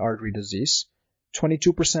coronary artery disease.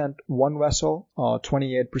 22% one vessel,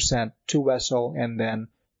 28% two vessel, and then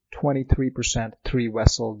 23% three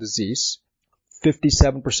vessel disease.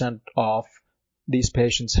 57% of these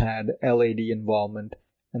patients had LAD involvement,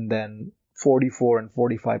 and then 44 and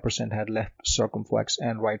 45% had left circumflex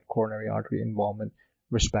and right coronary artery involvement,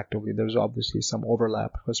 respectively. There's obviously some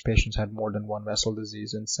overlap because patients had more than one vessel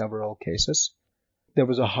disease in several cases. There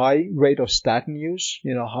was a high rate of statin use,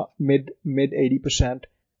 mid 80%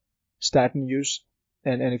 statin use.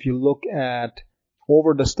 And if you look at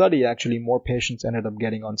over the study, actually more patients ended up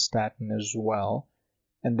getting on statin as well.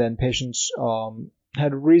 And then patients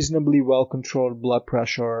had reasonably well-controlled blood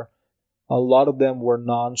pressure. A lot of them were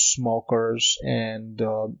non-smokers, and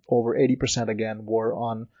over 80% again were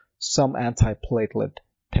on some antiplatelet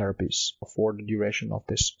therapies for the duration of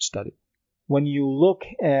this study. When you look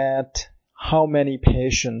at how many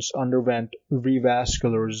patients underwent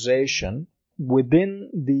revascularization,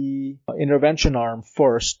 within the intervention arm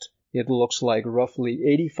first, it looks like roughly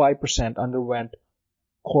 85% underwent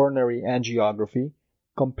coronary angiography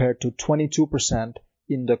compared to 22%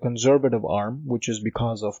 in the conservative arm, which is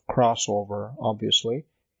because of crossover, obviously.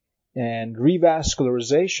 And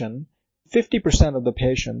revascularization, 50% of the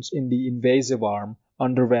patients in the invasive arm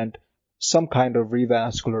underwent some kind of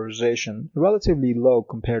revascularization, relatively low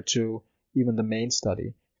compared to even the main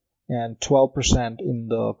study. And 12% in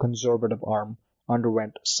the conservative arm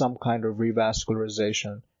underwent some kind of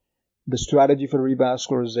revascularization. The strategy for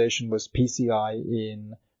revascularization was PCI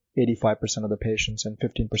in 85% of the patients, and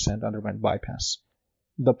 15% underwent bypass.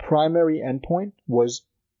 The primary endpoint was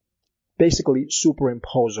basically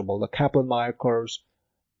superimposable. The Kaplan-Meier curves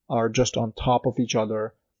are just on top of each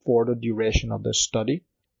other for the duration of the study.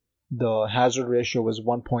 The hazard ratio was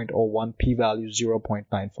 1.01, p-value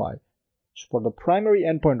 0.95. So for the primary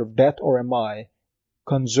endpoint of death or MI,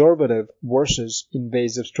 conservative versus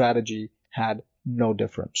invasive strategy had no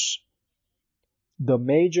difference. The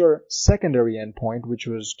major secondary endpoint, which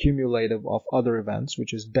was cumulative of other events,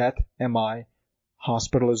 which is death, MI,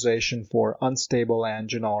 hospitalization for unstable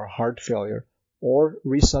angina or heart failure, or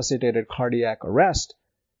resuscitated cardiac arrest,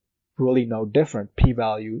 really no different,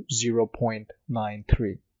 p-value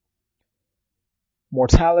 0.93.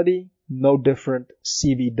 Mortality, no different.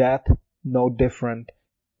 CV death, no different.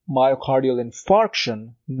 Myocardial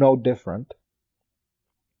infarction, no different.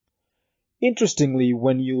 Interestingly,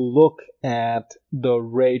 when you look at the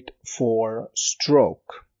rate for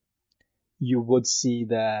stroke, you would see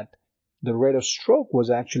that the rate of stroke was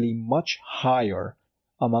actually much higher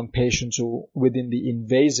among patients who within the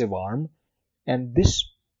invasive arm, and this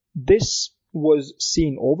was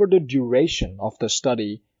seen over the duration of the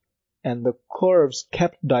study, and the curves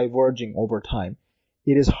kept diverging over time.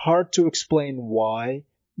 It is hard to explain why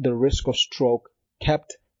the risk of stroke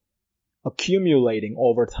kept accumulating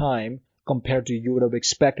over time compared to you would have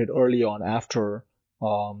expected early on after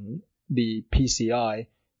the PCI.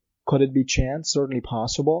 Could it be chance? Certainly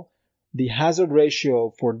possible. The hazard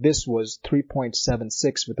ratio for this was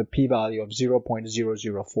 3.76 with a p-value of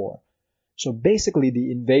 0.004. So basically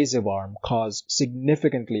the invasive arm caused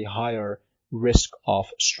significantly higher risk of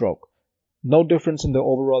stroke. No difference in the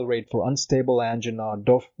overall rate for unstable angina,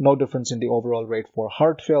 no difference in the overall rate for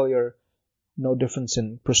heart failure, no difference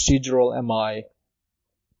in procedural MI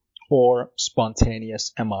or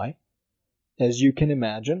spontaneous MI. As you can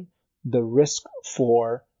imagine, the risk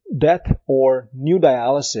for death or new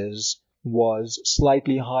dialysis was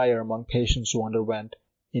slightly higher among patients who underwent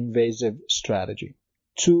invasive strategy.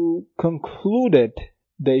 To conclude it,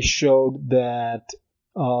 they showed that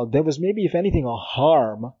there was maybe, if anything, a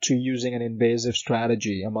harm to using an invasive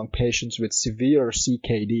strategy among patients with severe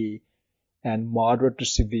CKD and moderate to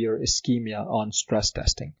severe ischemia on stress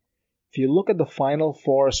testing. If you look at the final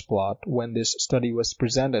forest plot when this study was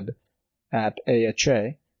presented at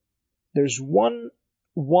AHA, there's one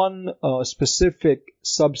specific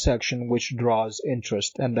subsection which draws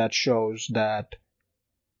interest, and that shows that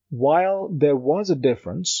while there was a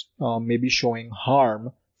difference, maybe showing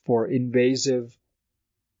harm for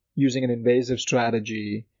using an invasive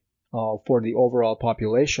strategy for the overall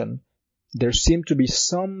population, there seemed to be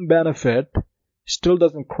some benefit. Still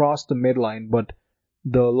doesn't cross the midline, but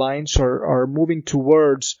the lines are moving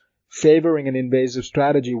towards favoring an invasive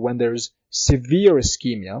strategy when there's severe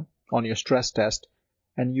ischemia on your stress test,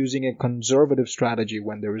 and using a conservative strategy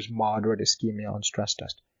when there is moderate ischemia on stress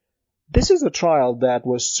test. This is a trial that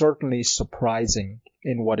was certainly surprising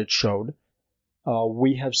in what it showed.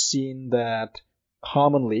 We have seen that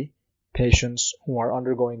commonly patients who are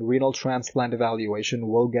undergoing renal transplant evaluation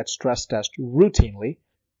will get stress tests routinely,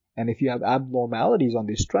 and if you have abnormalities on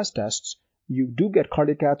these stress tests, you do get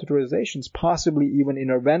cardiac catheterizations, possibly even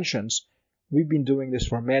interventions. We've been doing this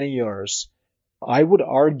for many years. I would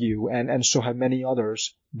argue, and so have many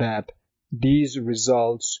others, that these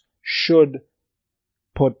results should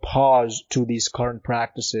put pause to these current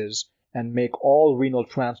practices and make all renal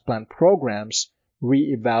transplant programs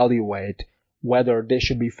reevaluate whether they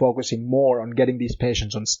should be focusing more on getting these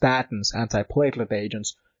patients on statins, antiplatelet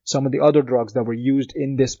agents, some of the other drugs that were used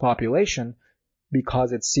in this population,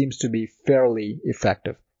 because it seems to be fairly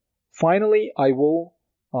effective. Finally, I will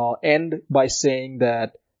end by saying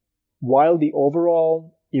that while the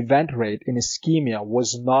overall event rate in ischemia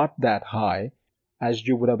was not that high, as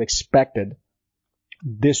you would have expected,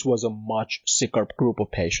 this was a much sicker group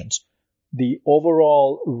of patients. The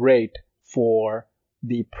overall rate for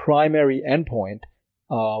the primary endpoint,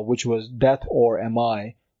 which was death or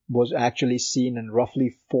MI, was actually seen in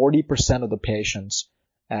roughly 40% of the patients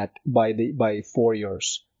by 4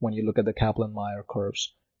 years when you look at the Kaplan-Meier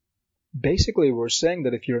curves. Basically, we're saying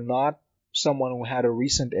that if you're not someone who had a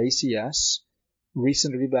recent ACS,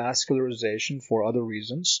 recent revascularization for other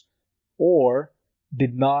reasons, or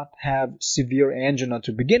did not have severe angina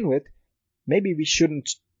to begin with, maybe we shouldn't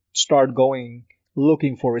start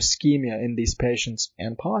looking for ischemia in these patients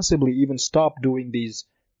and possibly even stop doing these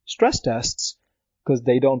stress tests because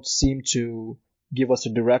they don't seem to give us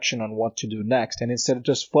a direction on what to do next, and instead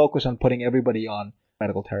just focus on putting everybody on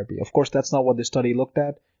medical therapy. Of course, that's not what this study looked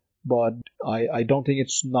at, but I don't think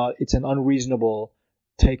it's an unreasonable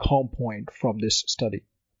take-home point from this study.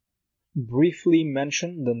 Briefly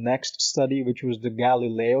mention the next study, which was the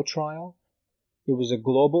GALILEO trial. It was a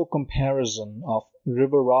global comparison of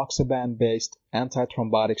rivaroxaban-based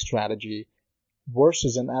antithrombotic strategy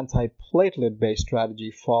versus an antiplatelet-based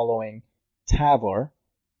strategy following TAVR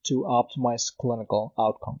to optimize clinical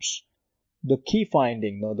outcomes. The key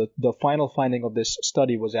finding, the final finding of this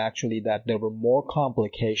study was actually that there were more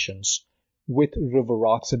complications with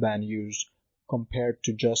rivaroxaban use compared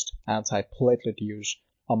to just antiplatelet use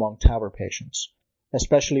among TAVR patients,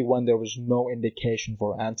 especially when there was no indication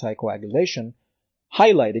for anticoagulation,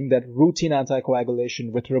 highlighting that routine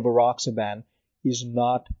anticoagulation with rivaroxaban is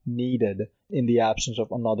not needed in the absence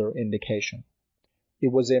of another indication.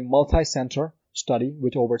 It was a multi-center study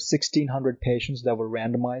with over 1,600 patients that were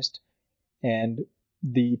randomized, and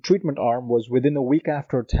the treatment arm was within a week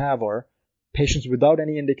after TAVR. Patients without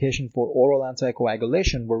any indication for oral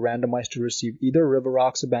anticoagulation were randomized to receive either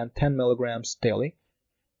rivaroxaban 10 milligrams daily,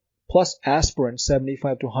 plus aspirin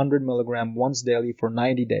 75 to 100 milligram once daily for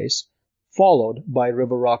 90 days, followed by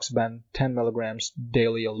rivaroxaban 10 milligrams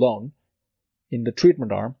daily alone. In the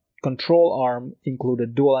treatment arm, control arm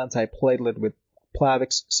included dual antiplatelet with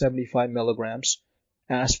Plavix 75 milligrams,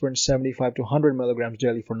 aspirin 75 to 100 milligrams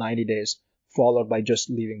daily for 90 days, followed by just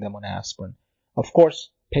leaving them on aspirin. Of course,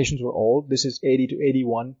 patients were old. This is 80 to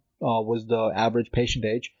 81 was the average patient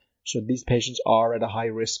age. So these patients are at a high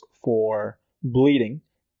risk for bleeding.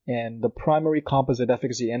 And the primary composite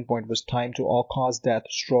efficacy endpoint was time to all-cause death,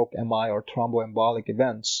 stroke, MI, or thromboembolic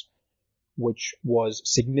events, which was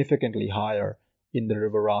significantly higher in the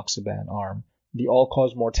rivaroxaban arm. The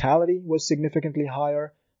all-cause mortality was significantly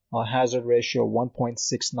higher, a hazard ratio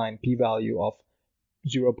 1.69, p-value of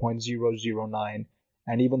 0.009,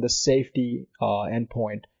 and even the safety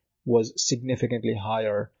endpoint was significantly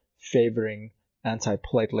higher, favoring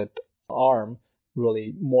antiplatelet arm.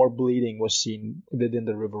 Really, more bleeding was seen within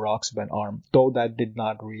the rivaroxaban arm, though that did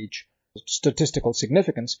not reach statistical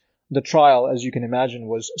significance. The trial, as you can imagine,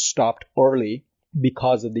 was stopped early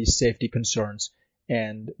because of these safety concerns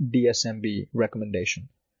and DSMB recommendation.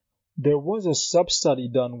 There was a sub-study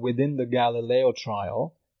done within the GALILEO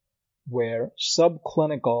trial where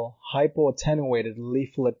subclinical hypoattenuated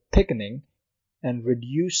leaflet thickening and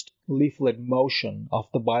reduced leaflet motion of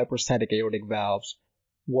the bioprosthetic aortic valves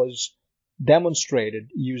was demonstrated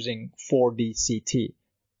using 4D CT.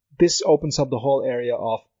 This opens up the whole area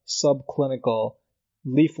of subclinical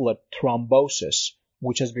leaflet thrombosis,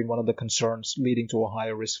 which has been one of the concerns leading to a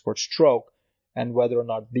higher risk for stroke, and whether or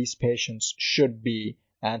not these patients should be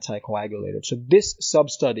anticoagulated. So this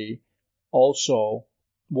sub-study also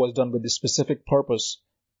was done with the specific purpose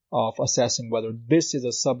of assessing whether this is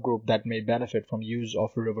a subgroup that may benefit from use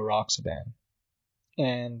of rivaroxaban.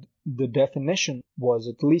 And the definition was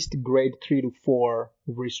at least grade 3 to 4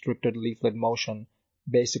 restricted leaflet motion,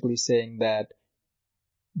 basically saying that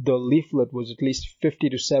the leaflet was at least 50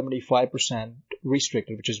 to 75%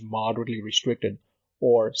 restricted, which is moderately restricted,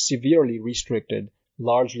 or severely restricted,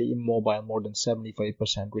 largely immobile, more than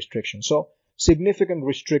 75% restriction. So significant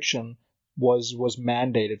restriction was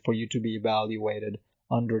mandated for you to be evaluated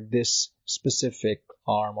under this specific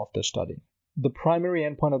arm of the study. The primary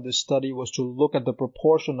endpoint of this study was to look at the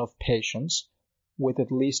proportion of patients with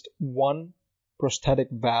at least one prosthetic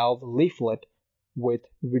valve leaflet with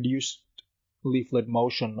reduced leaflet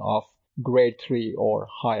motion of grade 3 or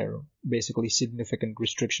higher, basically significant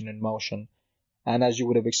restriction in motion. And as you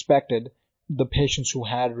would have expected, the patients who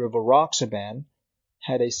had rivaroxaban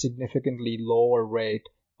had a significantly lower rate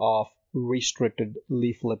of restricted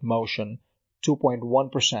leaflet motion,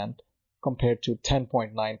 2.1%, compared to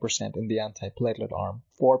 10.9% in the antiplatelet arm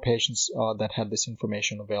for patients that had this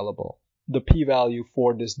information available. The p-value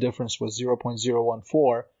for this difference was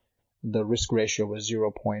 0.014. The risk ratio was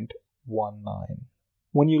 0.19.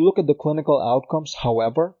 When you look at the clinical outcomes,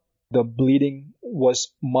 however, the bleeding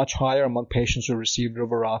was much higher among patients who received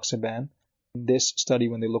rivaroxaban. In this study,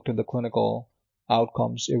 when they looked at the clinical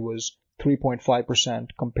outcomes, it was 3.5%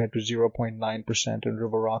 compared to 0.9% in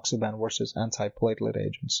rivaroxaban versus antiplatelet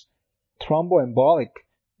agents. Thromboembolic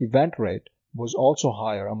event rate was also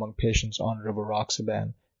higher among patients on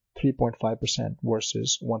rivaroxaban, 3.5%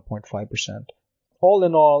 versus 1.5%. All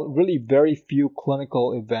in all, really very few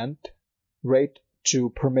clinical event rate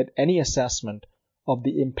to permit any assessment of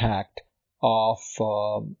the impact of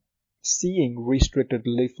seeing restricted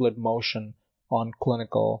leaflet motion on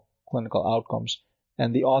clinical outcomes.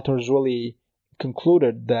 And the authors really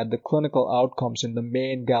concluded that the clinical outcomes in the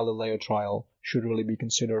main GALILEO trial should really be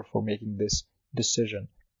considered for making this decision.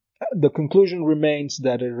 The conclusion remains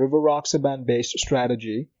that a rivaroxaban-based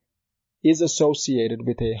strategy is associated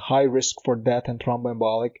with a high risk for death and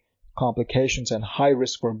thromboembolic complications and high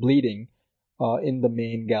risk for bleeding in the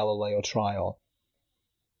main GALILEO trial.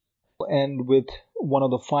 And with one of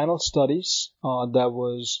the final studies that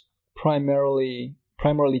was primarily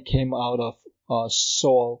came out of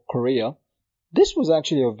Seoul, Korea. This was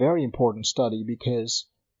actually a very important study because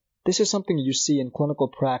this is something you see in clinical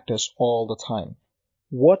practice all the time.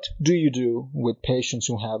 What do you do with patients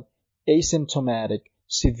who have asymptomatic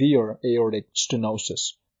severe aortic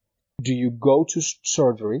stenosis? Do you go to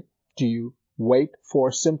surgery? Do you wait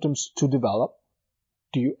for symptoms to develop?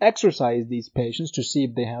 Do you exercise these patients to see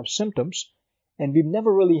if they have symptoms? And we've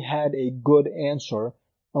never really had a good answer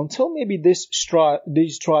until maybe these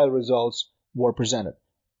trial results were presented.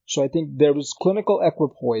 So I think there was clinical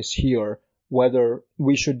equipoise here, whether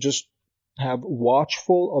we should just have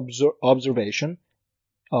watchful observation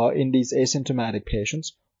in these asymptomatic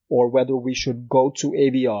patients, or whether we should go to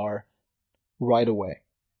AVR right away.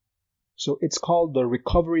 So it's called the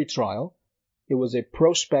Recovery Trial. It was a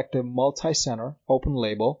prospective, multi-center,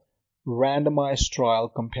 open-label, randomized trial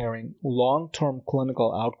comparing long-term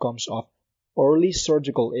clinical outcomes of early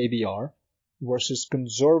surgical AVR versus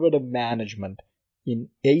conservative management in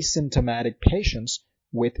asymptomatic patients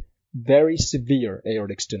with very severe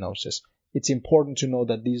aortic stenosis. It's important to know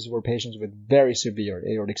that these were patients with very severe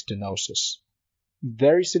aortic stenosis.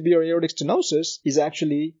 Very severe aortic stenosis is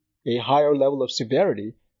actually a higher level of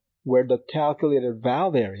severity where the calculated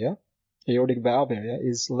valve area, aortic valve area,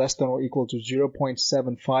 is less than or equal to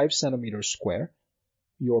 0.75 centimeters square.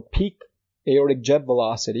 Your peak aortic jet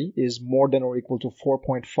velocity is more than or equal to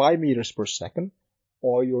 4.5 meters per second,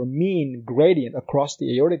 or your mean gradient across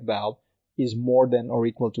the aortic valve is more than or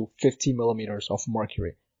equal to 50 millimeters of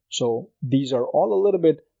mercury. So these are all a little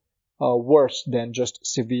bit worse than just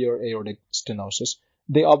severe aortic stenosis.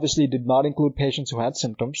 They obviously did not include patients who had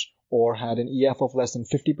symptoms or had an EF of less than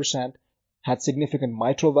 50%, had significant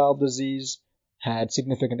mitral valve disease, had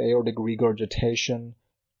significant aortic regurgitation,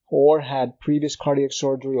 or had previous cardiac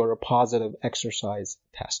surgery or a positive exercise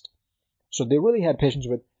test. So they really had patients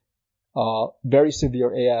with very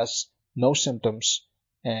severe AS, no symptoms,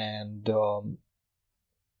 and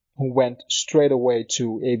who went straight away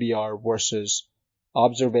to AVR versus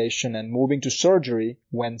observation and moving to surgery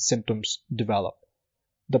when symptoms develop.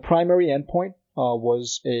 The primary endpoint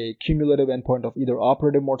was a cumulative endpoint of either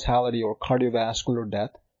operative mortality or cardiovascular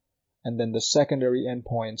death. And then the secondary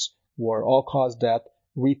endpoints were all-cause death,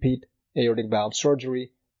 repeat aortic valve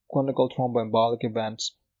surgery, clinical thromboembolic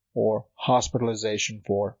events, or hospitalization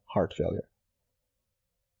for heart failure.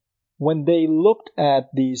 When they looked at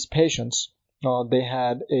these patients, they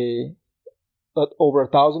had over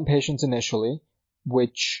 1,000 patients initially,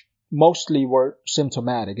 which mostly were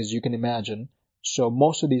symptomatic, as you can imagine. So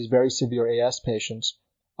most of these very severe AS patients,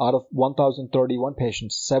 out of 1,031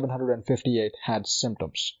 patients, 758 had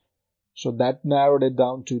symptoms. So that narrowed it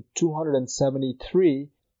down to 273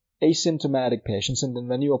 asymptomatic patients. And then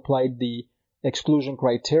when you applied the exclusion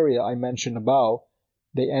criteria I mentioned above,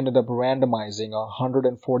 they ended up randomizing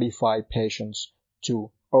 145 patients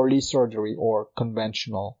to early surgery or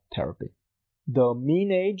conventional therapy. The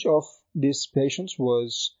mean age of these patients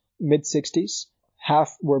was mid-60s.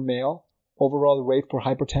 Half were male. Overall rate for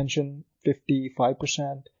hypertension,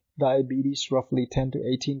 55%. Diabetes, roughly 10 to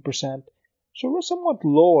 18%. So we're somewhat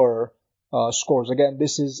lower scores. Again,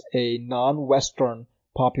 this is a non-Western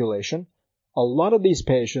population. A lot of these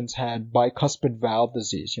patients had bicuspid valve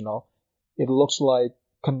disease. It looks like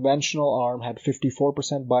conventional arm had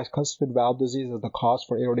 54% bicuspid valve disease as the cause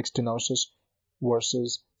for aortic stenosis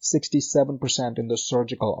versus 67% in the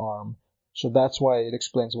surgical arm. So that's why it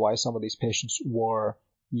explains why some of these patients were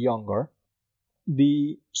younger.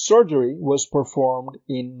 The surgery was performed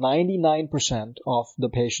in 99% of the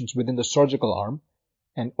patients within the surgical arm,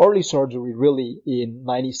 and early surgery really in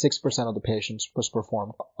 96% of the patients was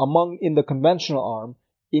performed. In the conventional arm,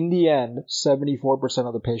 in the end, 74%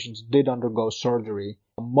 of the patients did undergo surgery.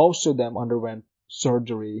 Most of them underwent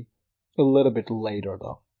surgery a little bit later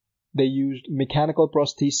though. They used mechanical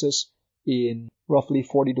prosthesis in roughly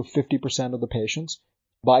 40 to 50% of the patients.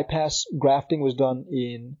 Bypass grafting was done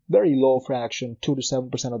in very low fraction, 2 to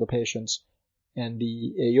 7% of the patients, and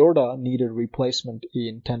the aorta needed replacement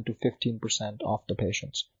in 10 to 15% of the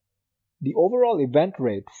patients. The overall event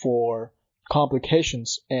rate for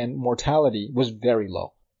complications and mortality was very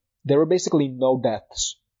low. There were basically no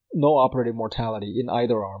deaths, no operative mortality in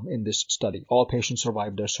either arm in this study. All patients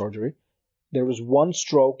survived their surgery. There was one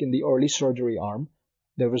stroke in the early surgery arm.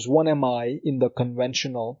 There was one MI in the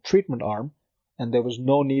conventional treatment arm, and there was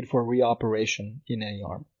no need for reoperation in any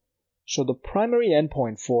arm. So the primary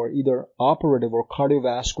endpoint for either operative or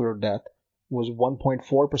cardiovascular death was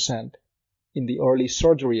 1.4% in the early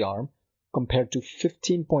surgery arm compared to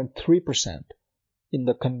 15.3% in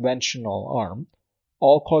the conventional arm.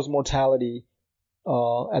 All-cause mortality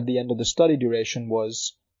at the end of the study duration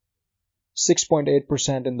was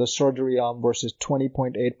 6.8% in the surgery arm versus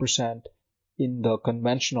 20.8% in the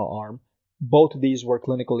conventional arm. Both of these were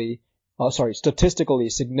statistically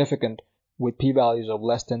significant with p-values of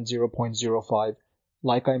less than 0.05.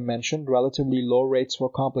 Like I mentioned, relatively low rates for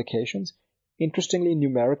complications. Interestingly,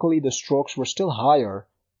 numerically, the strokes were still higher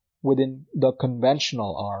within the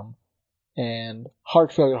conventional arm, and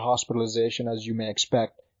heart failure hospitalization, as you may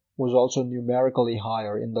expect, was also numerically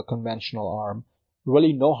higher in the conventional arm.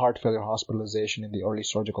 Really no heart failure hospitalization in the early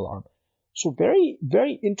surgical arm. So very,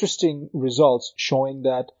 very interesting results showing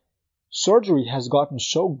that surgery has gotten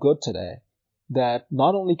so good today that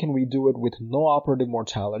not only can we do it with no operative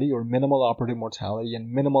mortality or minimal operative mortality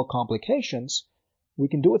and minimal complications, we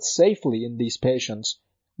can do it safely in these patients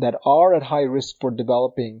that are at high risk for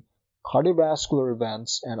developing cardiovascular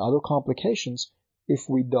events and other complications if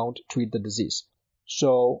we don't treat the disease.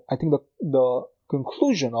 So I think the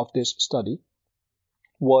conclusion of this study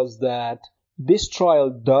was that this trial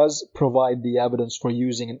does provide the evidence for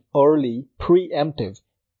using an early preemptive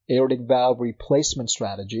aortic valve replacement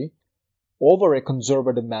strategy over a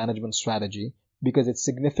conservative management strategy because it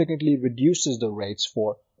significantly reduces the rates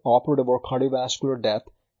for operative or cardiovascular death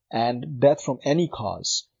and death from any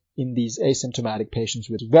cause in these asymptomatic patients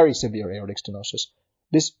with very severe aortic stenosis.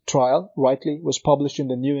 This trial, rightly, was published in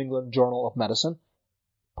the New England Journal of Medicine.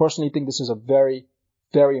 Personally think this is a very,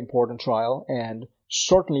 very important trial and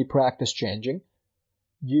certainly practice changing.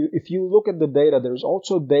 If you look at the data, there's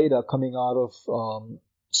also data coming out of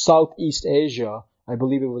Southeast Asia. I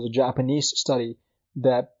believe it was a Japanese study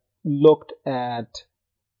that looked at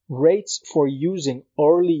rates for using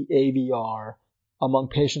early AVR among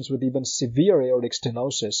patients with even severe aortic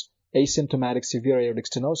stenosis, asymptomatic severe aortic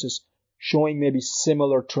stenosis, showing maybe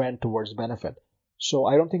similar trend towards benefit. So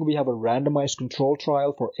I don't think we have a randomized control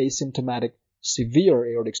trial for asymptomatic severe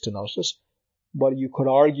aortic stenosis, but you could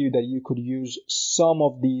argue that you could use some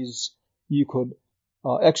of these, you could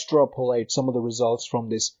extrapolate some of the results from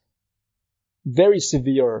this very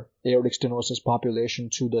severe aortic stenosis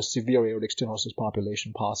population to the severe aortic stenosis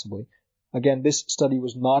population possibly. Again, this study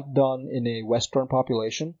was not done in a Western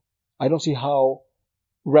population. I don't see how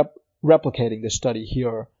replicating this study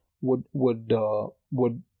here would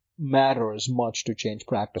matter as much to change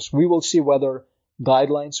practice. We will see whether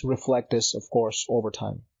guidelines reflect this, of course, over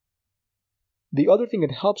time. The other thing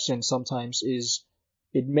it helps in sometimes is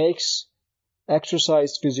it makes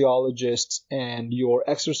exercise physiologists and your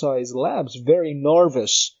exercise labs very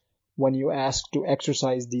nervous when you ask to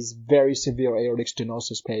exercise these very severe aortic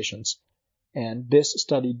stenosis patients. And this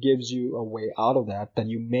study gives you a way out of that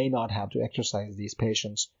you may not have to exercise these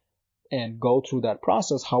patients and go through that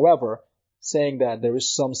process. However, saying that there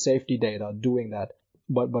is some safety data doing that.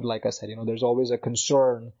 But like I said, there's always a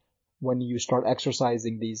concern when you start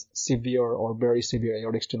exercising these severe or very severe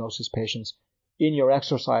aortic stenosis patients in your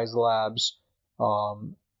exercise labs,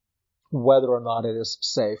 whether or not it is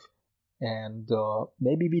safe. And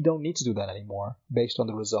maybe we don't need to do that anymore based on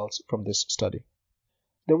the results from this study.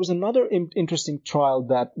 There was another interesting trial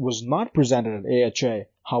that was not presented at AHA.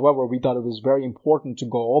 However, we thought it was very important to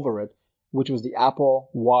go over it, which was the Apple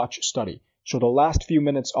Watch study. So the last few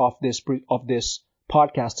minutes of this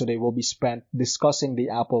podcast today will be spent discussing the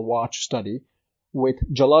Apple Watch study with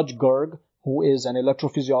Jalaj Garg, who is an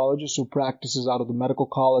electrophysiologist who practices out of the Medical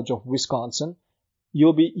College of Wisconsin.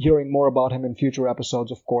 You'll be hearing more about him in future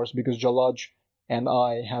episodes, of course, because Jalaj and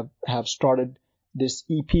I have started this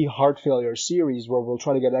EP heart failure series where we'll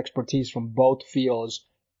try to get expertise from both fields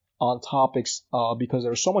on topics because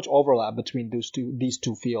there's so much overlap between these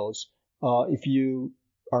two fields. If you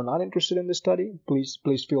are not interested in this study, please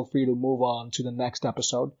feel free to move on to the next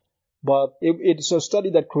episode. But it's a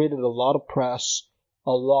study that created a lot of press,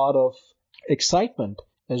 a lot of excitement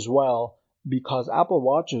as well, because Apple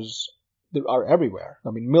Watches are everywhere.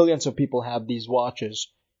 I mean, millions of people have these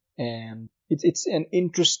watches, and it's an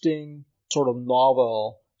interesting sort of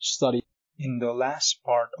novel study. In the last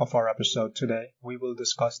part of our episode today, we will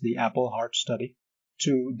discuss the Apple Heart study.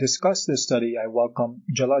 To discuss this study, I welcome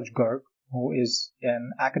Jalaj Garg, who is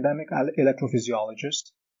an academic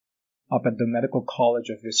electrophysiologist. up at the Medical College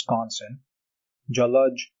of Wisconsin.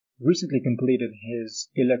 Jalaj recently completed his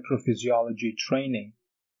electrophysiology training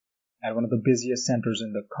at one of the busiest centers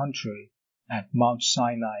in the country at Mount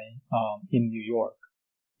Sinai in New York.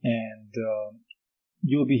 And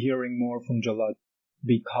you'll be hearing more from Jalaj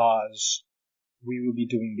because we will be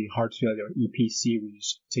doing the heart failure EP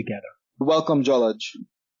series together. Welcome, Jalaj.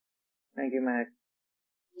 Thank you, Mac.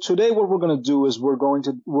 Today what we're going to do is we're going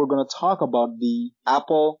to talk about the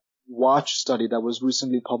Apple Watch study that was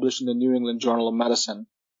recently published in the New England Journal of Medicine.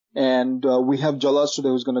 And we have Jalaj today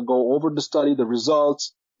who's going to go over the study, the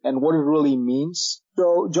results, and what it really means.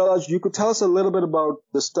 So, Jalaj, you could tell us a little bit about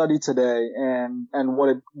the study today and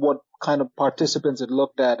what kind of participants it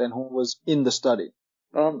looked at and who was in the study.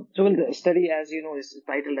 So the study, as you know, is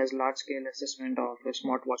titled as Large-Scale Assessment of a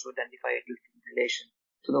Smartwatch to Identify Atrial Fibrillation.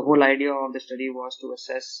 So the whole idea of the study was to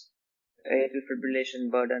assess atrial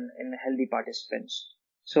fibrillation burden in healthy participants.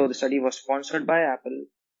 So the study was sponsored by Apple,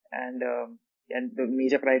 and the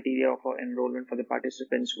major criteria for enrollment for the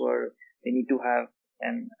participants were they need to have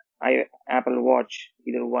an Apple Watch,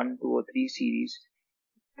 either 1, 2, or 3 series.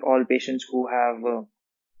 All patients who have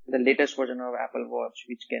the latest version of Apple Watch,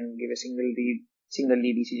 which can give a single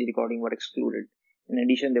lead ECG recording, were excluded. In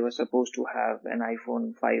addition, they were supposed to have an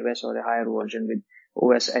iPhone 5S or a higher version with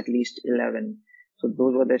OS at least 11. So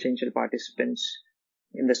those were the essential participants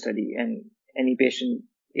in the study, and any patient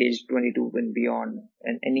aged 22 and beyond,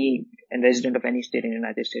 and resident of any state in the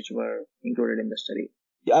United States were included in the study.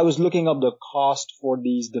 I was looking up the cost for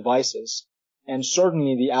these devices, and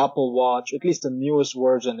certainly the Apple Watch, at least the newest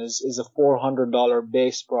version, is a $400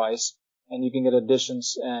 base price, and you can get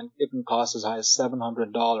additions, and it can cost as high as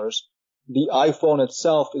 $700. The iPhone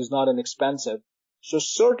itself is not inexpensive, so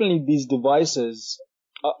certainly these devices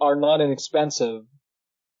are not inexpensive.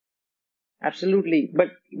 Absolutely,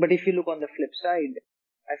 but if you look on the flip side,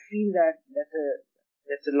 I feel that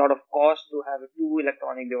that's a lot of cost to have 2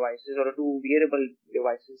 electronic devices or 2 wearable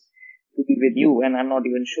devices to be with you, and I'm not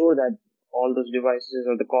even sure that all those devices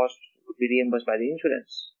or the cost would be reimbursed by the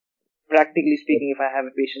insurance. Practically speaking, if I have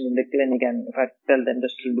a patient in the clinic and if I tell them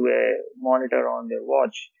just to do a monitor on their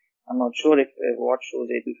watch, I'm not sure if a watch shows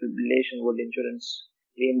atrial fibrillation, would insurance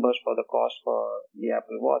reimburse for the cost for the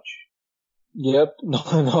Apple Watch? Yep.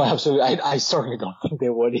 No, absolutely. I certainly don't think they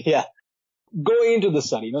would. Yeah. Going into the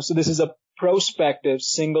study, so this is a prospective,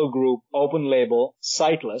 single group, open label,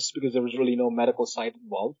 sightless, because there was really no medical site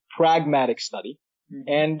involved, pragmatic study.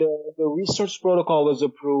 Mm-hmm. And the research protocol was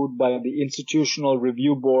approved by the Institutional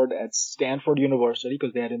Review Board at Stanford University,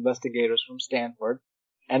 because they had investigators from Stanford,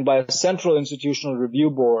 and by a Central Institutional Review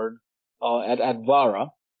Board at VARA.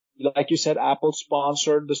 Like you said, Apple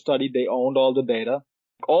sponsored the study. They owned all the data.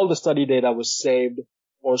 All the study data was saved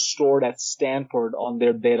or stored at Stanford on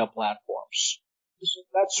their data platforms. So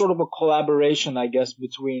that's sort of a collaboration, I guess,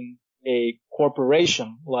 between a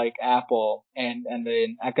corporation like Apple and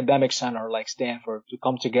an academic center like Stanford to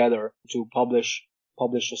come together to publish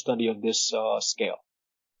a study of this scale.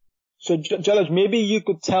 So, Jalaj, maybe you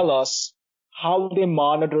could tell us how they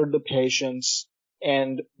monitored the patients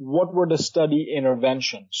and what were the study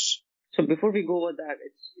interventions. So before we go over that,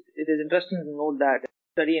 it is interesting to note that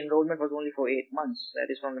study enrollment was only for 8 months.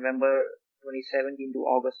 That is from November 2017 to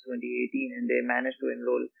August 2018, and they managed to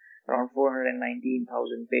enroll around 419,000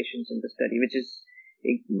 patients in the study, which is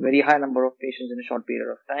a very high number of patients in a short period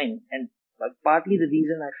of time. And partly the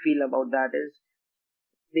reason I feel about that is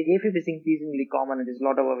the AFib is increasingly common, and there's a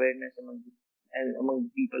lot of awareness among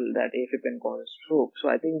people that AFib can cause stroke. So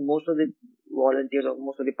I think most of the volunteers or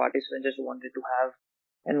most of the participants just wanted to have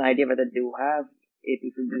an idea whether they have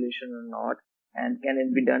atrial fibrillation or not, and can it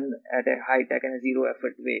be done at a high-tech and a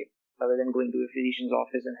zero-effort way, rather than going to a physician's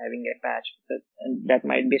office and having a patch. And that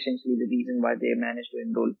might be essentially the reason why they managed to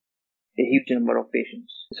enroll a huge number of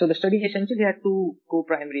patients. So the study essentially had 2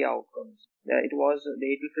 co-primary outcomes. It was the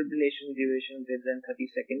atrial fibrillation duration greater than 30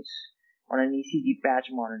 seconds on an ECG patch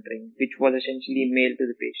monitoring, which was essentially mailed to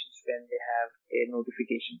the patients when they have a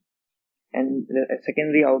notification. And the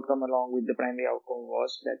secondary outcome along with the primary outcome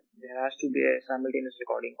was that there has to be a simultaneous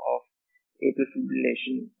recording of atrial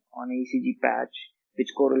fibrillation on an ECG patch,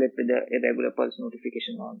 which correlate with the irregular pulse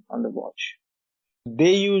notification on the watch.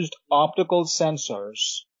 They used optical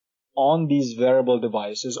sensors on these wearable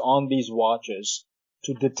devices, on these watches,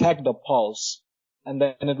 to detect the pulse, and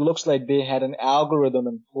then it looks like they had an algorithm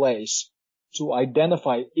in place to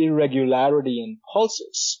identify irregularity in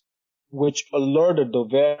pulses, which alerted the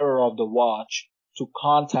wearer of the watch to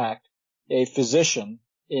contact a physician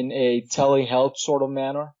in a telehealth sort of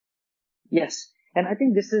manner? Yes. And I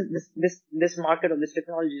think this market of this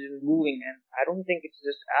technology is moving, and I don't think it's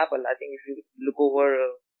just Apple. I think if you look over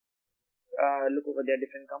look over their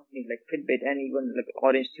different companies like Fitbit and even like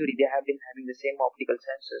Orange Theory, they have been having the same optical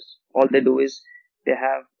sensors. All they do is they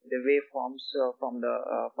have the waveforms from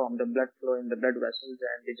the blood flow in the blood vessels,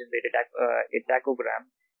 and they generate a tachogram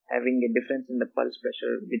having a difference in the pulse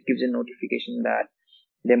pressure, which gives a notification that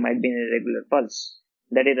there might be an irregular pulse.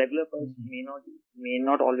 That irregular pulse may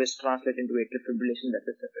not always translate into atrial fibrillation.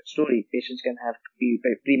 That's a separate story. Patients can have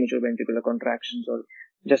premature ventricular contractions or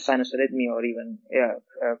just sinus arrhythmia or even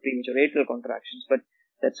premature atrial contractions. But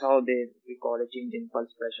that's how they record a change in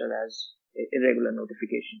pulse pressure as irregular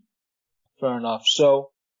notification. Fair enough.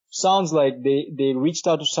 So sounds like they reached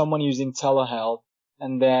out to someone using telehealth,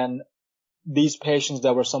 and then these patients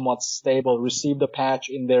that were somewhat stable received a patch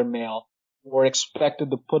in their mail, were expected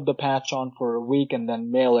to put the patch on for a week and then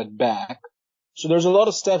mail it back. So there's a lot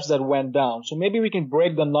of steps that went down. So maybe we can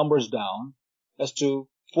break the numbers down as to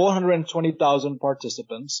 420,000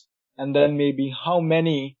 participants, and then maybe how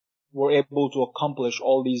many were able to accomplish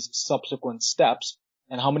all these subsequent steps,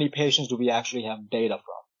 and how many patients do we actually have data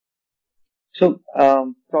from? So,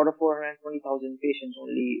 out of 420,000 patients,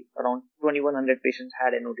 only around 2,100 patients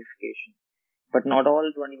had a notification. But not all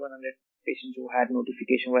 2,100 patients who had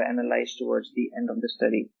notification were analyzed towards the end of the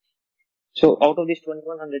study. So out of these 2,100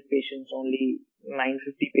 patients, only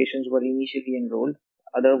 950 patients were initially enrolled.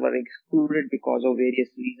 Others were excluded because of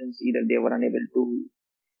various reasons. Either they were unable to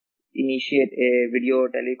initiate a video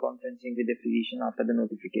teleconferencing with the physician after the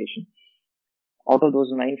notification. Out of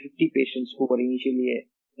those 950 patients who were initially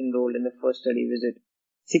enrolled in the first study visit,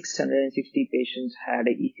 660 patients had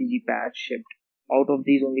an ECG patch shipped. Out of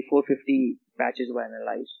these, only 450 patches were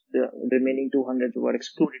analyzed. The remaining 200 were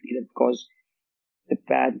excluded either because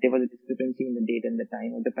there was a discrepancy in the date and the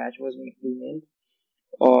time of the patch was mailed,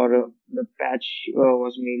 or the patch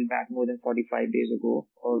was mailed back more than 45 days ago,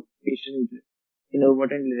 or patient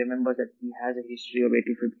inadvertently remembers that he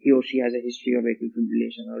or she has a history of atrial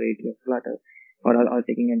fibrillation or atrial flutter, or are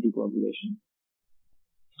taking anticoagulation.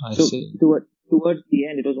 I see. Towards the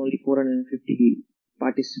end, it was only 450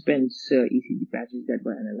 participants' ECG patches that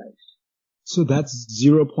were analyzed. So that's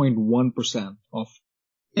 0.1% of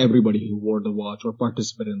everybody who wore the watch or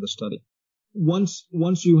participated in the study. Once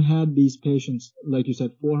you had these patients, like you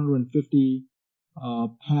said, 450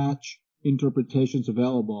 patch interpretations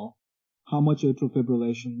available, how much atrial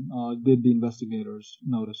fibrillation did the investigators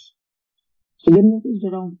notice? So they noticed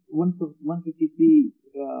around 153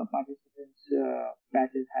 participants'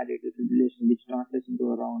 patches had atrial fibrillation, which translates into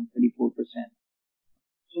around 34%.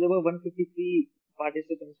 So there were 153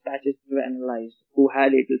 participants' patches were analyzed who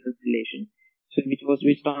had atrial fibrillation, so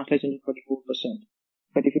which translates into 34%.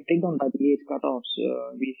 But if you take down by the age cutoffs,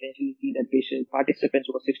 we essentially see that participants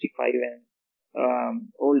who were 65 and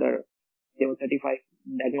older, there were 35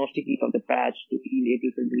 diagnostic yield of the patch to yield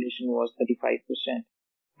atrial fibrillation was 35%.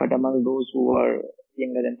 But among those who were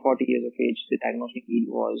younger than 40 years of age, the diagnostic yield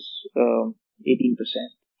was 18%.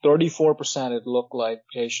 34% it looked like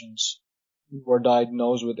patients were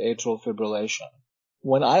diagnosed with atrial fibrillation.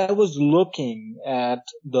 When I was looking at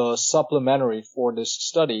the supplementary for this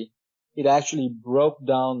study, it actually broke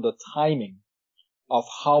down the timing of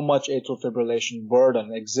how much atrial fibrillation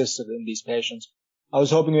burden existed in these patients. I was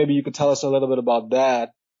hoping maybe you could tell us a little bit about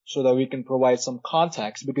that so that we can provide some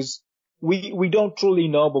context, because we don't truly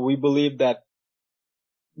know, but we believe that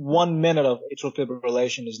 1 minute of atrial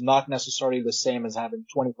fibrillation is not necessarily the same as having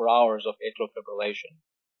 24 hours of atrial fibrillation.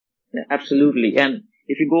 Yeah, absolutely. And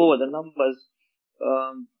if you go over the numbers,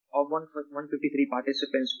 of 153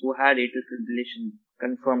 participants who had atrial fibrillation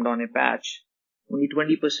confirmed on a patch, only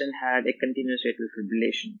 20% had a continuous atrial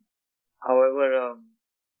fibrillation. However,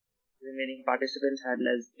 remaining participants had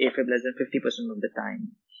AFib less than 50% of the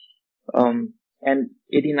time. And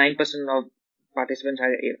 89% of participants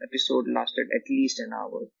had an episode lasted at least an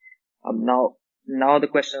hour. Now the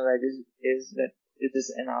question arises is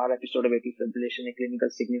this an hour episode of atrial fibrillation a clinical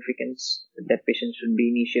significance that patient should be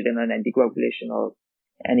initiated on anticoagulation or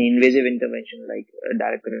any invasive intervention like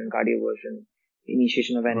direct current cardioversion,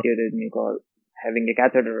 initiation of antiarrhythmic, or having a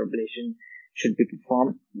catheter ablation should be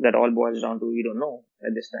performed? That all boils down to we don't know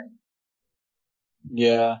at this time.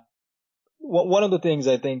 Yeah. One of the things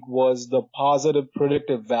I think was the positive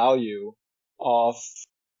predictive value of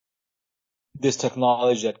this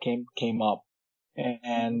technology that came up.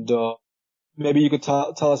 And maybe you could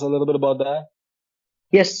tell us a little bit about that?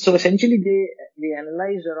 Yes, so essentially they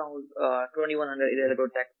analyzed around 2,100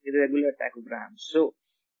 irregular tachograms. So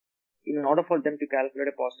in order for them to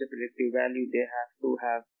calculate a positive predictive value, they have to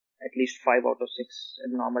have at least 5 out of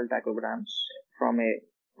 6 abnormal tachograms from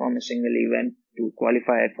a single event to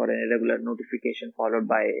qualify it for an irregular notification followed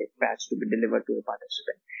by a patch to be delivered to a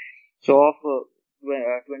participant. So of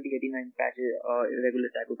 2089 irregular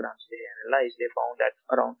tachograms they analyzed, they found that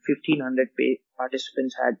around 1,500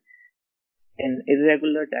 participants had an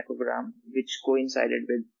irregular tachogram which coincided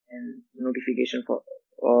with a notification for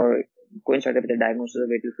or coincided with a diagnosis of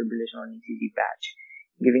atrial fibrillation on ECG patch,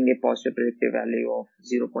 giving a positive predictive value of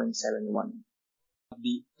 0.71.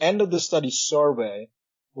 The end of the study survey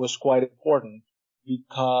was quite important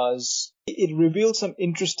because it revealed some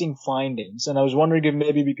interesting findings, and I was wondering if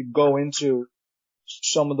maybe we could go into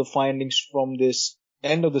some of the findings from this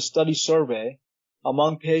end of the study survey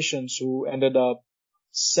among patients who ended up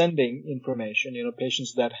sending information,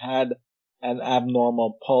 patients that had an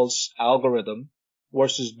abnormal pulse algorithm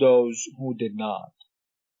versus those who did not.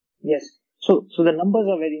 Yes. So the numbers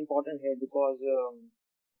are very important here because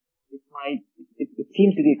it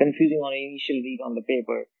seems to be confusing on an initial read on the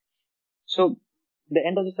paper. So the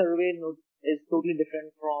end of the survey is totally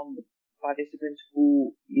different from the participants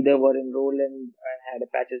who either were enrolled and had a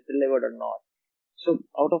patches delivered or not. So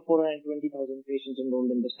out of 420,000 patients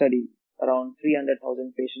enrolled in the study, around 300,000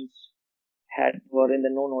 patients were in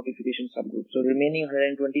the no notification subgroup. So remaining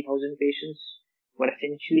 120,000 patients were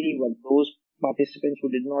essentially those participants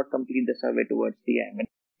who did not complete the survey towards the end.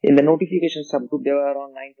 In the notification subgroup, there were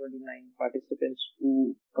around 929 participants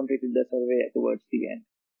who completed the survey towards the end.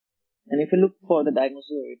 And if you look for the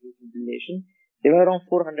diagnosis of atrial fibrillation, there were around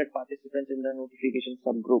 400 participants in the notification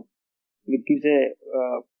subgroup, which gives a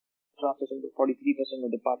translation to 43% of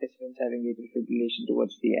the participants having atrial fibrillation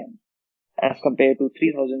towards the end, as compared to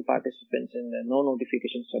 3,000 participants in the no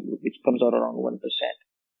notification subgroup, which comes out around 1%.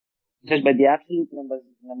 Just by the absolute numbers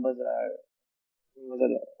are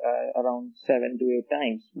around 7 to 8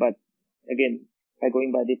 times, but again, by going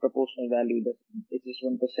by the proportional value, it's just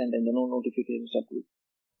 1% in the no notification subgroup.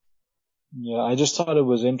 Yeah, I just thought it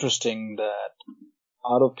was interesting that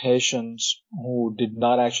out of patients who did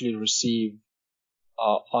not actually receive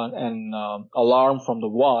an alarm from the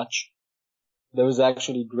watch, there was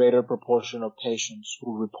actually greater proportion of patients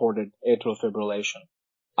who reported atrial fibrillation.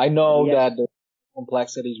 I know that the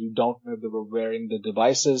complexities, we don't know if they were wearing the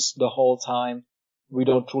devices the whole time. We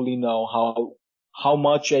don't truly know how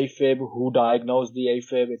much AFib, who diagnosed the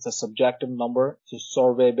AFib. It's a subjective number. It's a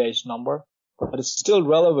survey-based number. But it's still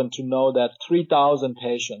relevant to know that 3,000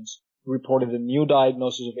 patients reported a new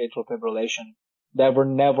diagnosis of atrial fibrillation that were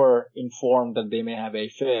never informed that they may have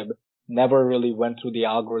AFib, never really went through the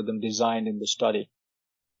algorithm designed in the study.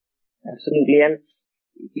 Absolutely. And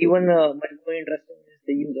even much more interesting is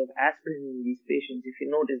the use of aspirin in these patients. If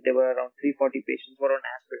you notice, there were around 340 patients who were on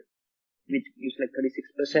aspirin, which used like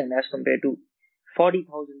 36% as compared to 40,000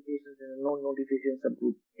 patients in a non-notification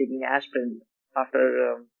subgroup taking aspirin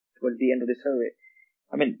after towards the end of the survey.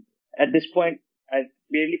 I mean, at this point, I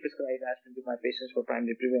barely prescribe aspirin to my patients for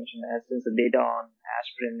primary prevention, as since the data on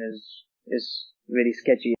aspirin is very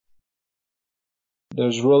sketchy.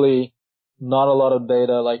 There's really not a lot of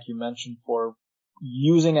data, like you mentioned, for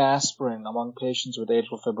using aspirin among patients with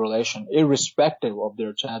atrial fibrillation, irrespective of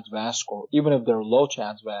their CHA2DS2-VASc score, even if they're low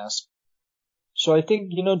CHA2DS2-VASc. So I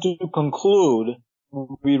think, to conclude,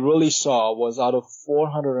 what we really saw was out of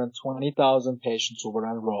 420,000 patients who were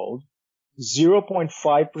enrolled,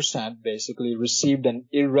 0.5% basically received an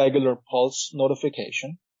irregular pulse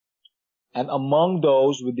notification. And among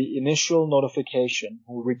those with the initial notification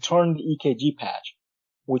who returned the EKG patch,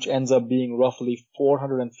 which ends up being roughly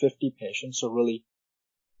 450 patients, so really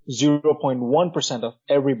 0.1% of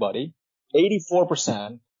everybody,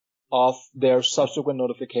 84% of their subsequent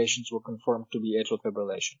notifications were confirmed to be atrial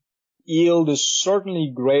fibrillation. Yield is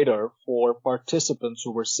certainly greater for participants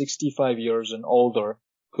who were 65 years and older,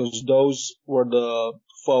 because those were the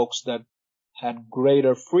folks that had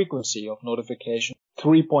greater frequency of notification.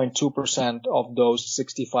 3.2% of those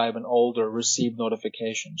 65 and older received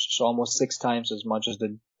notifications, so almost 6 times as much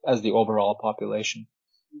as the overall population.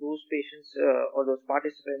 Those patients or those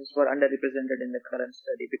participants were underrepresented in the current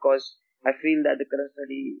study, because I feel that the current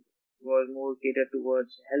study was more catered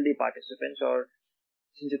towards healthy participants, or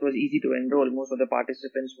since it was easy to enroll, most of the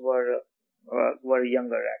participants were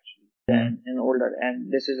younger actually and older.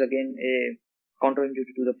 And this is again a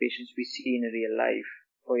counterintuitive to the patients we see in real life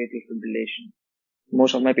for atrial fibrillation.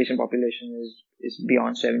 Most of my patient population is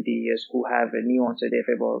beyond 70 years who have a new onset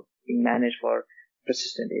AFib or being managed for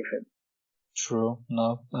persistent AFib. True.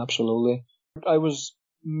 No, absolutely. I was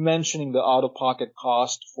mentioning the out-of-pocket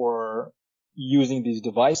cost for using these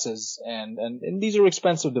devices, and these are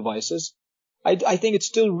expensive devices. I think it's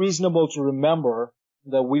still reasonable to remember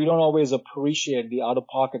that we don't always appreciate the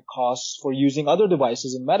out-of-pocket costs for using other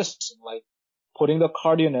devices in medicine, like putting the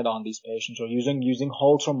CardioNet on these patients, or using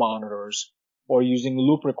Holter monitors, or using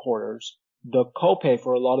loop recorders. the copay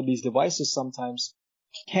for a lot of these devices sometimes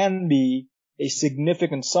can be a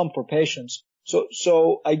significant sum for patients.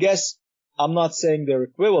 So I guess I'm not saying they're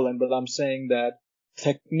equivalent, but I'm saying that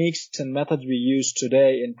techniques and methods we use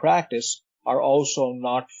today in practice are also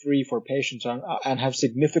not free for patients and have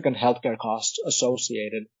significant healthcare costs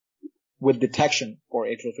associated with detection for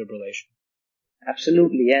atrial fibrillation.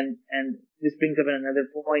 Absolutely. And this brings up another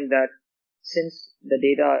point that since the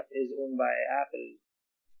data is owned by Apple,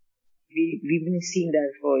 we've been seeing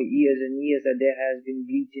that for years and years, that there has been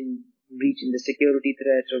breach in the security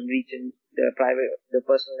threats or breach in the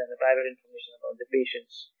personal and the private information about the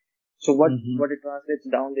patients. So what it translates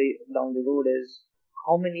down the road is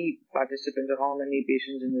how many participants or how many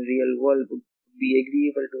patients in the real world would be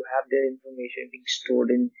agreeable to have their information being stored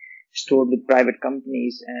with private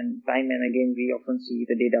companies, and time and again we often see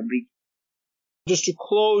the data breach. Just to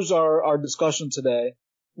close our discussion today,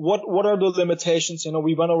 what are the limitations?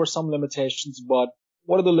 We went over some limitations, but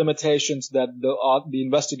what are the limitations that the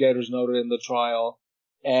investigators noted in the trial?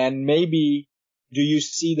 And maybe do you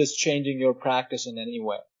see this changing your practice in any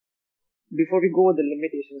way? Before we go with the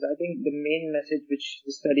limitations, I think the main message which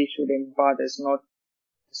the study should impart is the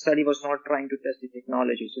study was not trying to test the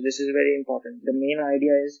technology. So this is very important. The main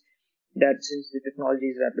idea is that since the technology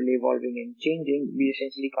is rapidly evolving and changing, the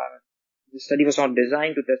study was not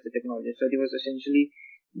designed to test the technology. The study was essentially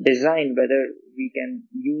designed whether we can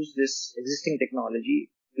use this existing technology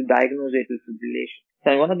to diagnose atrial fibrillation.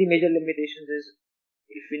 And one of the major limitations is,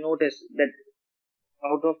 if we notice that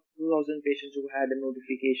out of 2,000 patients who had a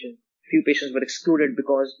notification, few patients were excluded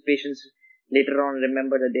because patients later on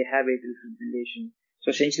remember that they have atrial fibrillation.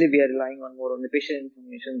 So essentially we are relying on more on the patient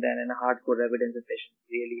information than in a hardcore evidence that patients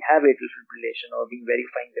really have atrial fibrillation or being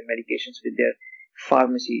verifying the medications with their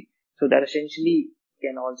pharmacy. So that essentially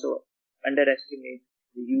can also underestimate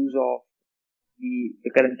the use of the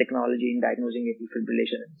current technology in diagnosing atrial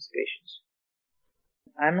fibrillation in these patients.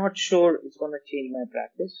 I'm not sure it's going to change my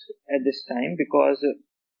practice at this time because there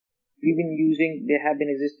have been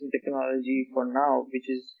existing technology for now, which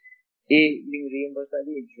is being reimbursed by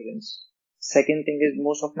the insurance. Second thing is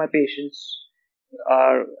most of my patients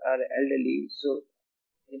are elderly, so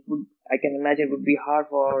I can imagine it would be hard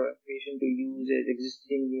for a patient to use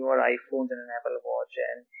existing newer iPhones and an Apple Watch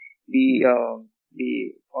and be on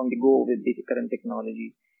the go with the current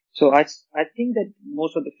technology. So I think that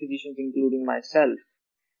most of the physicians, including myself,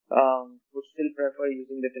 would still prefer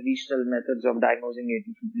using the traditional methods of diagnosing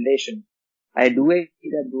atrial fibrillation. I do agree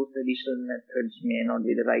that those traditional methods may not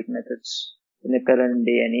be the right methods in the current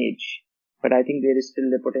day and age, but I think there is still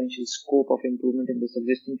the potential scope of improvement in this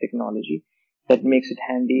existing technology that makes it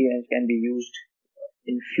handy and can be used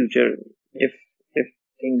in future if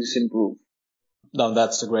things improve. No,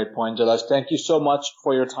 that's a great point, Jalesh. Thank you so much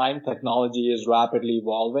for your time. Technology is rapidly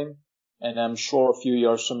evolving, and I'm sure a few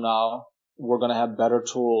years from now, we're going to have better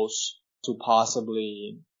tools to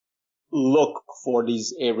possibly look for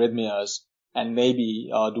these arrhythmias and maybe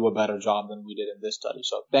do a better job than we did in this study.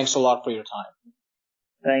 So thanks a lot for your time.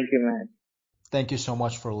 Thank you, Matt. Thank you so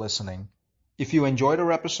much for listening. If you enjoyed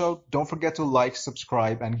our episode, don't forget to like,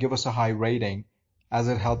 subscribe, and give us a high rating, as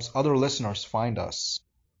it helps other listeners find us.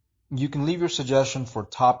 You can leave your suggestion for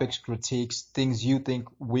topics, critiques, things you think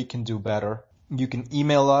we can do better. You can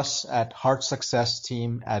email us at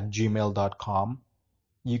heartsuccessteam@gmail.com.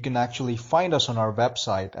 You can actually find us on our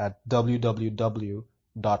website at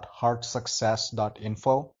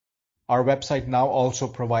www.heartsuccess.info. Our website now also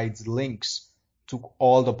provides links to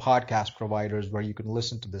all the podcast providers where you can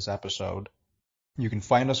listen to this episode. You can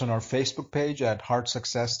find us on our Facebook page at Heart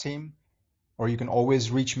Success Team, or you can always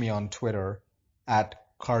reach me on Twitter at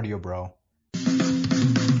CardioBro.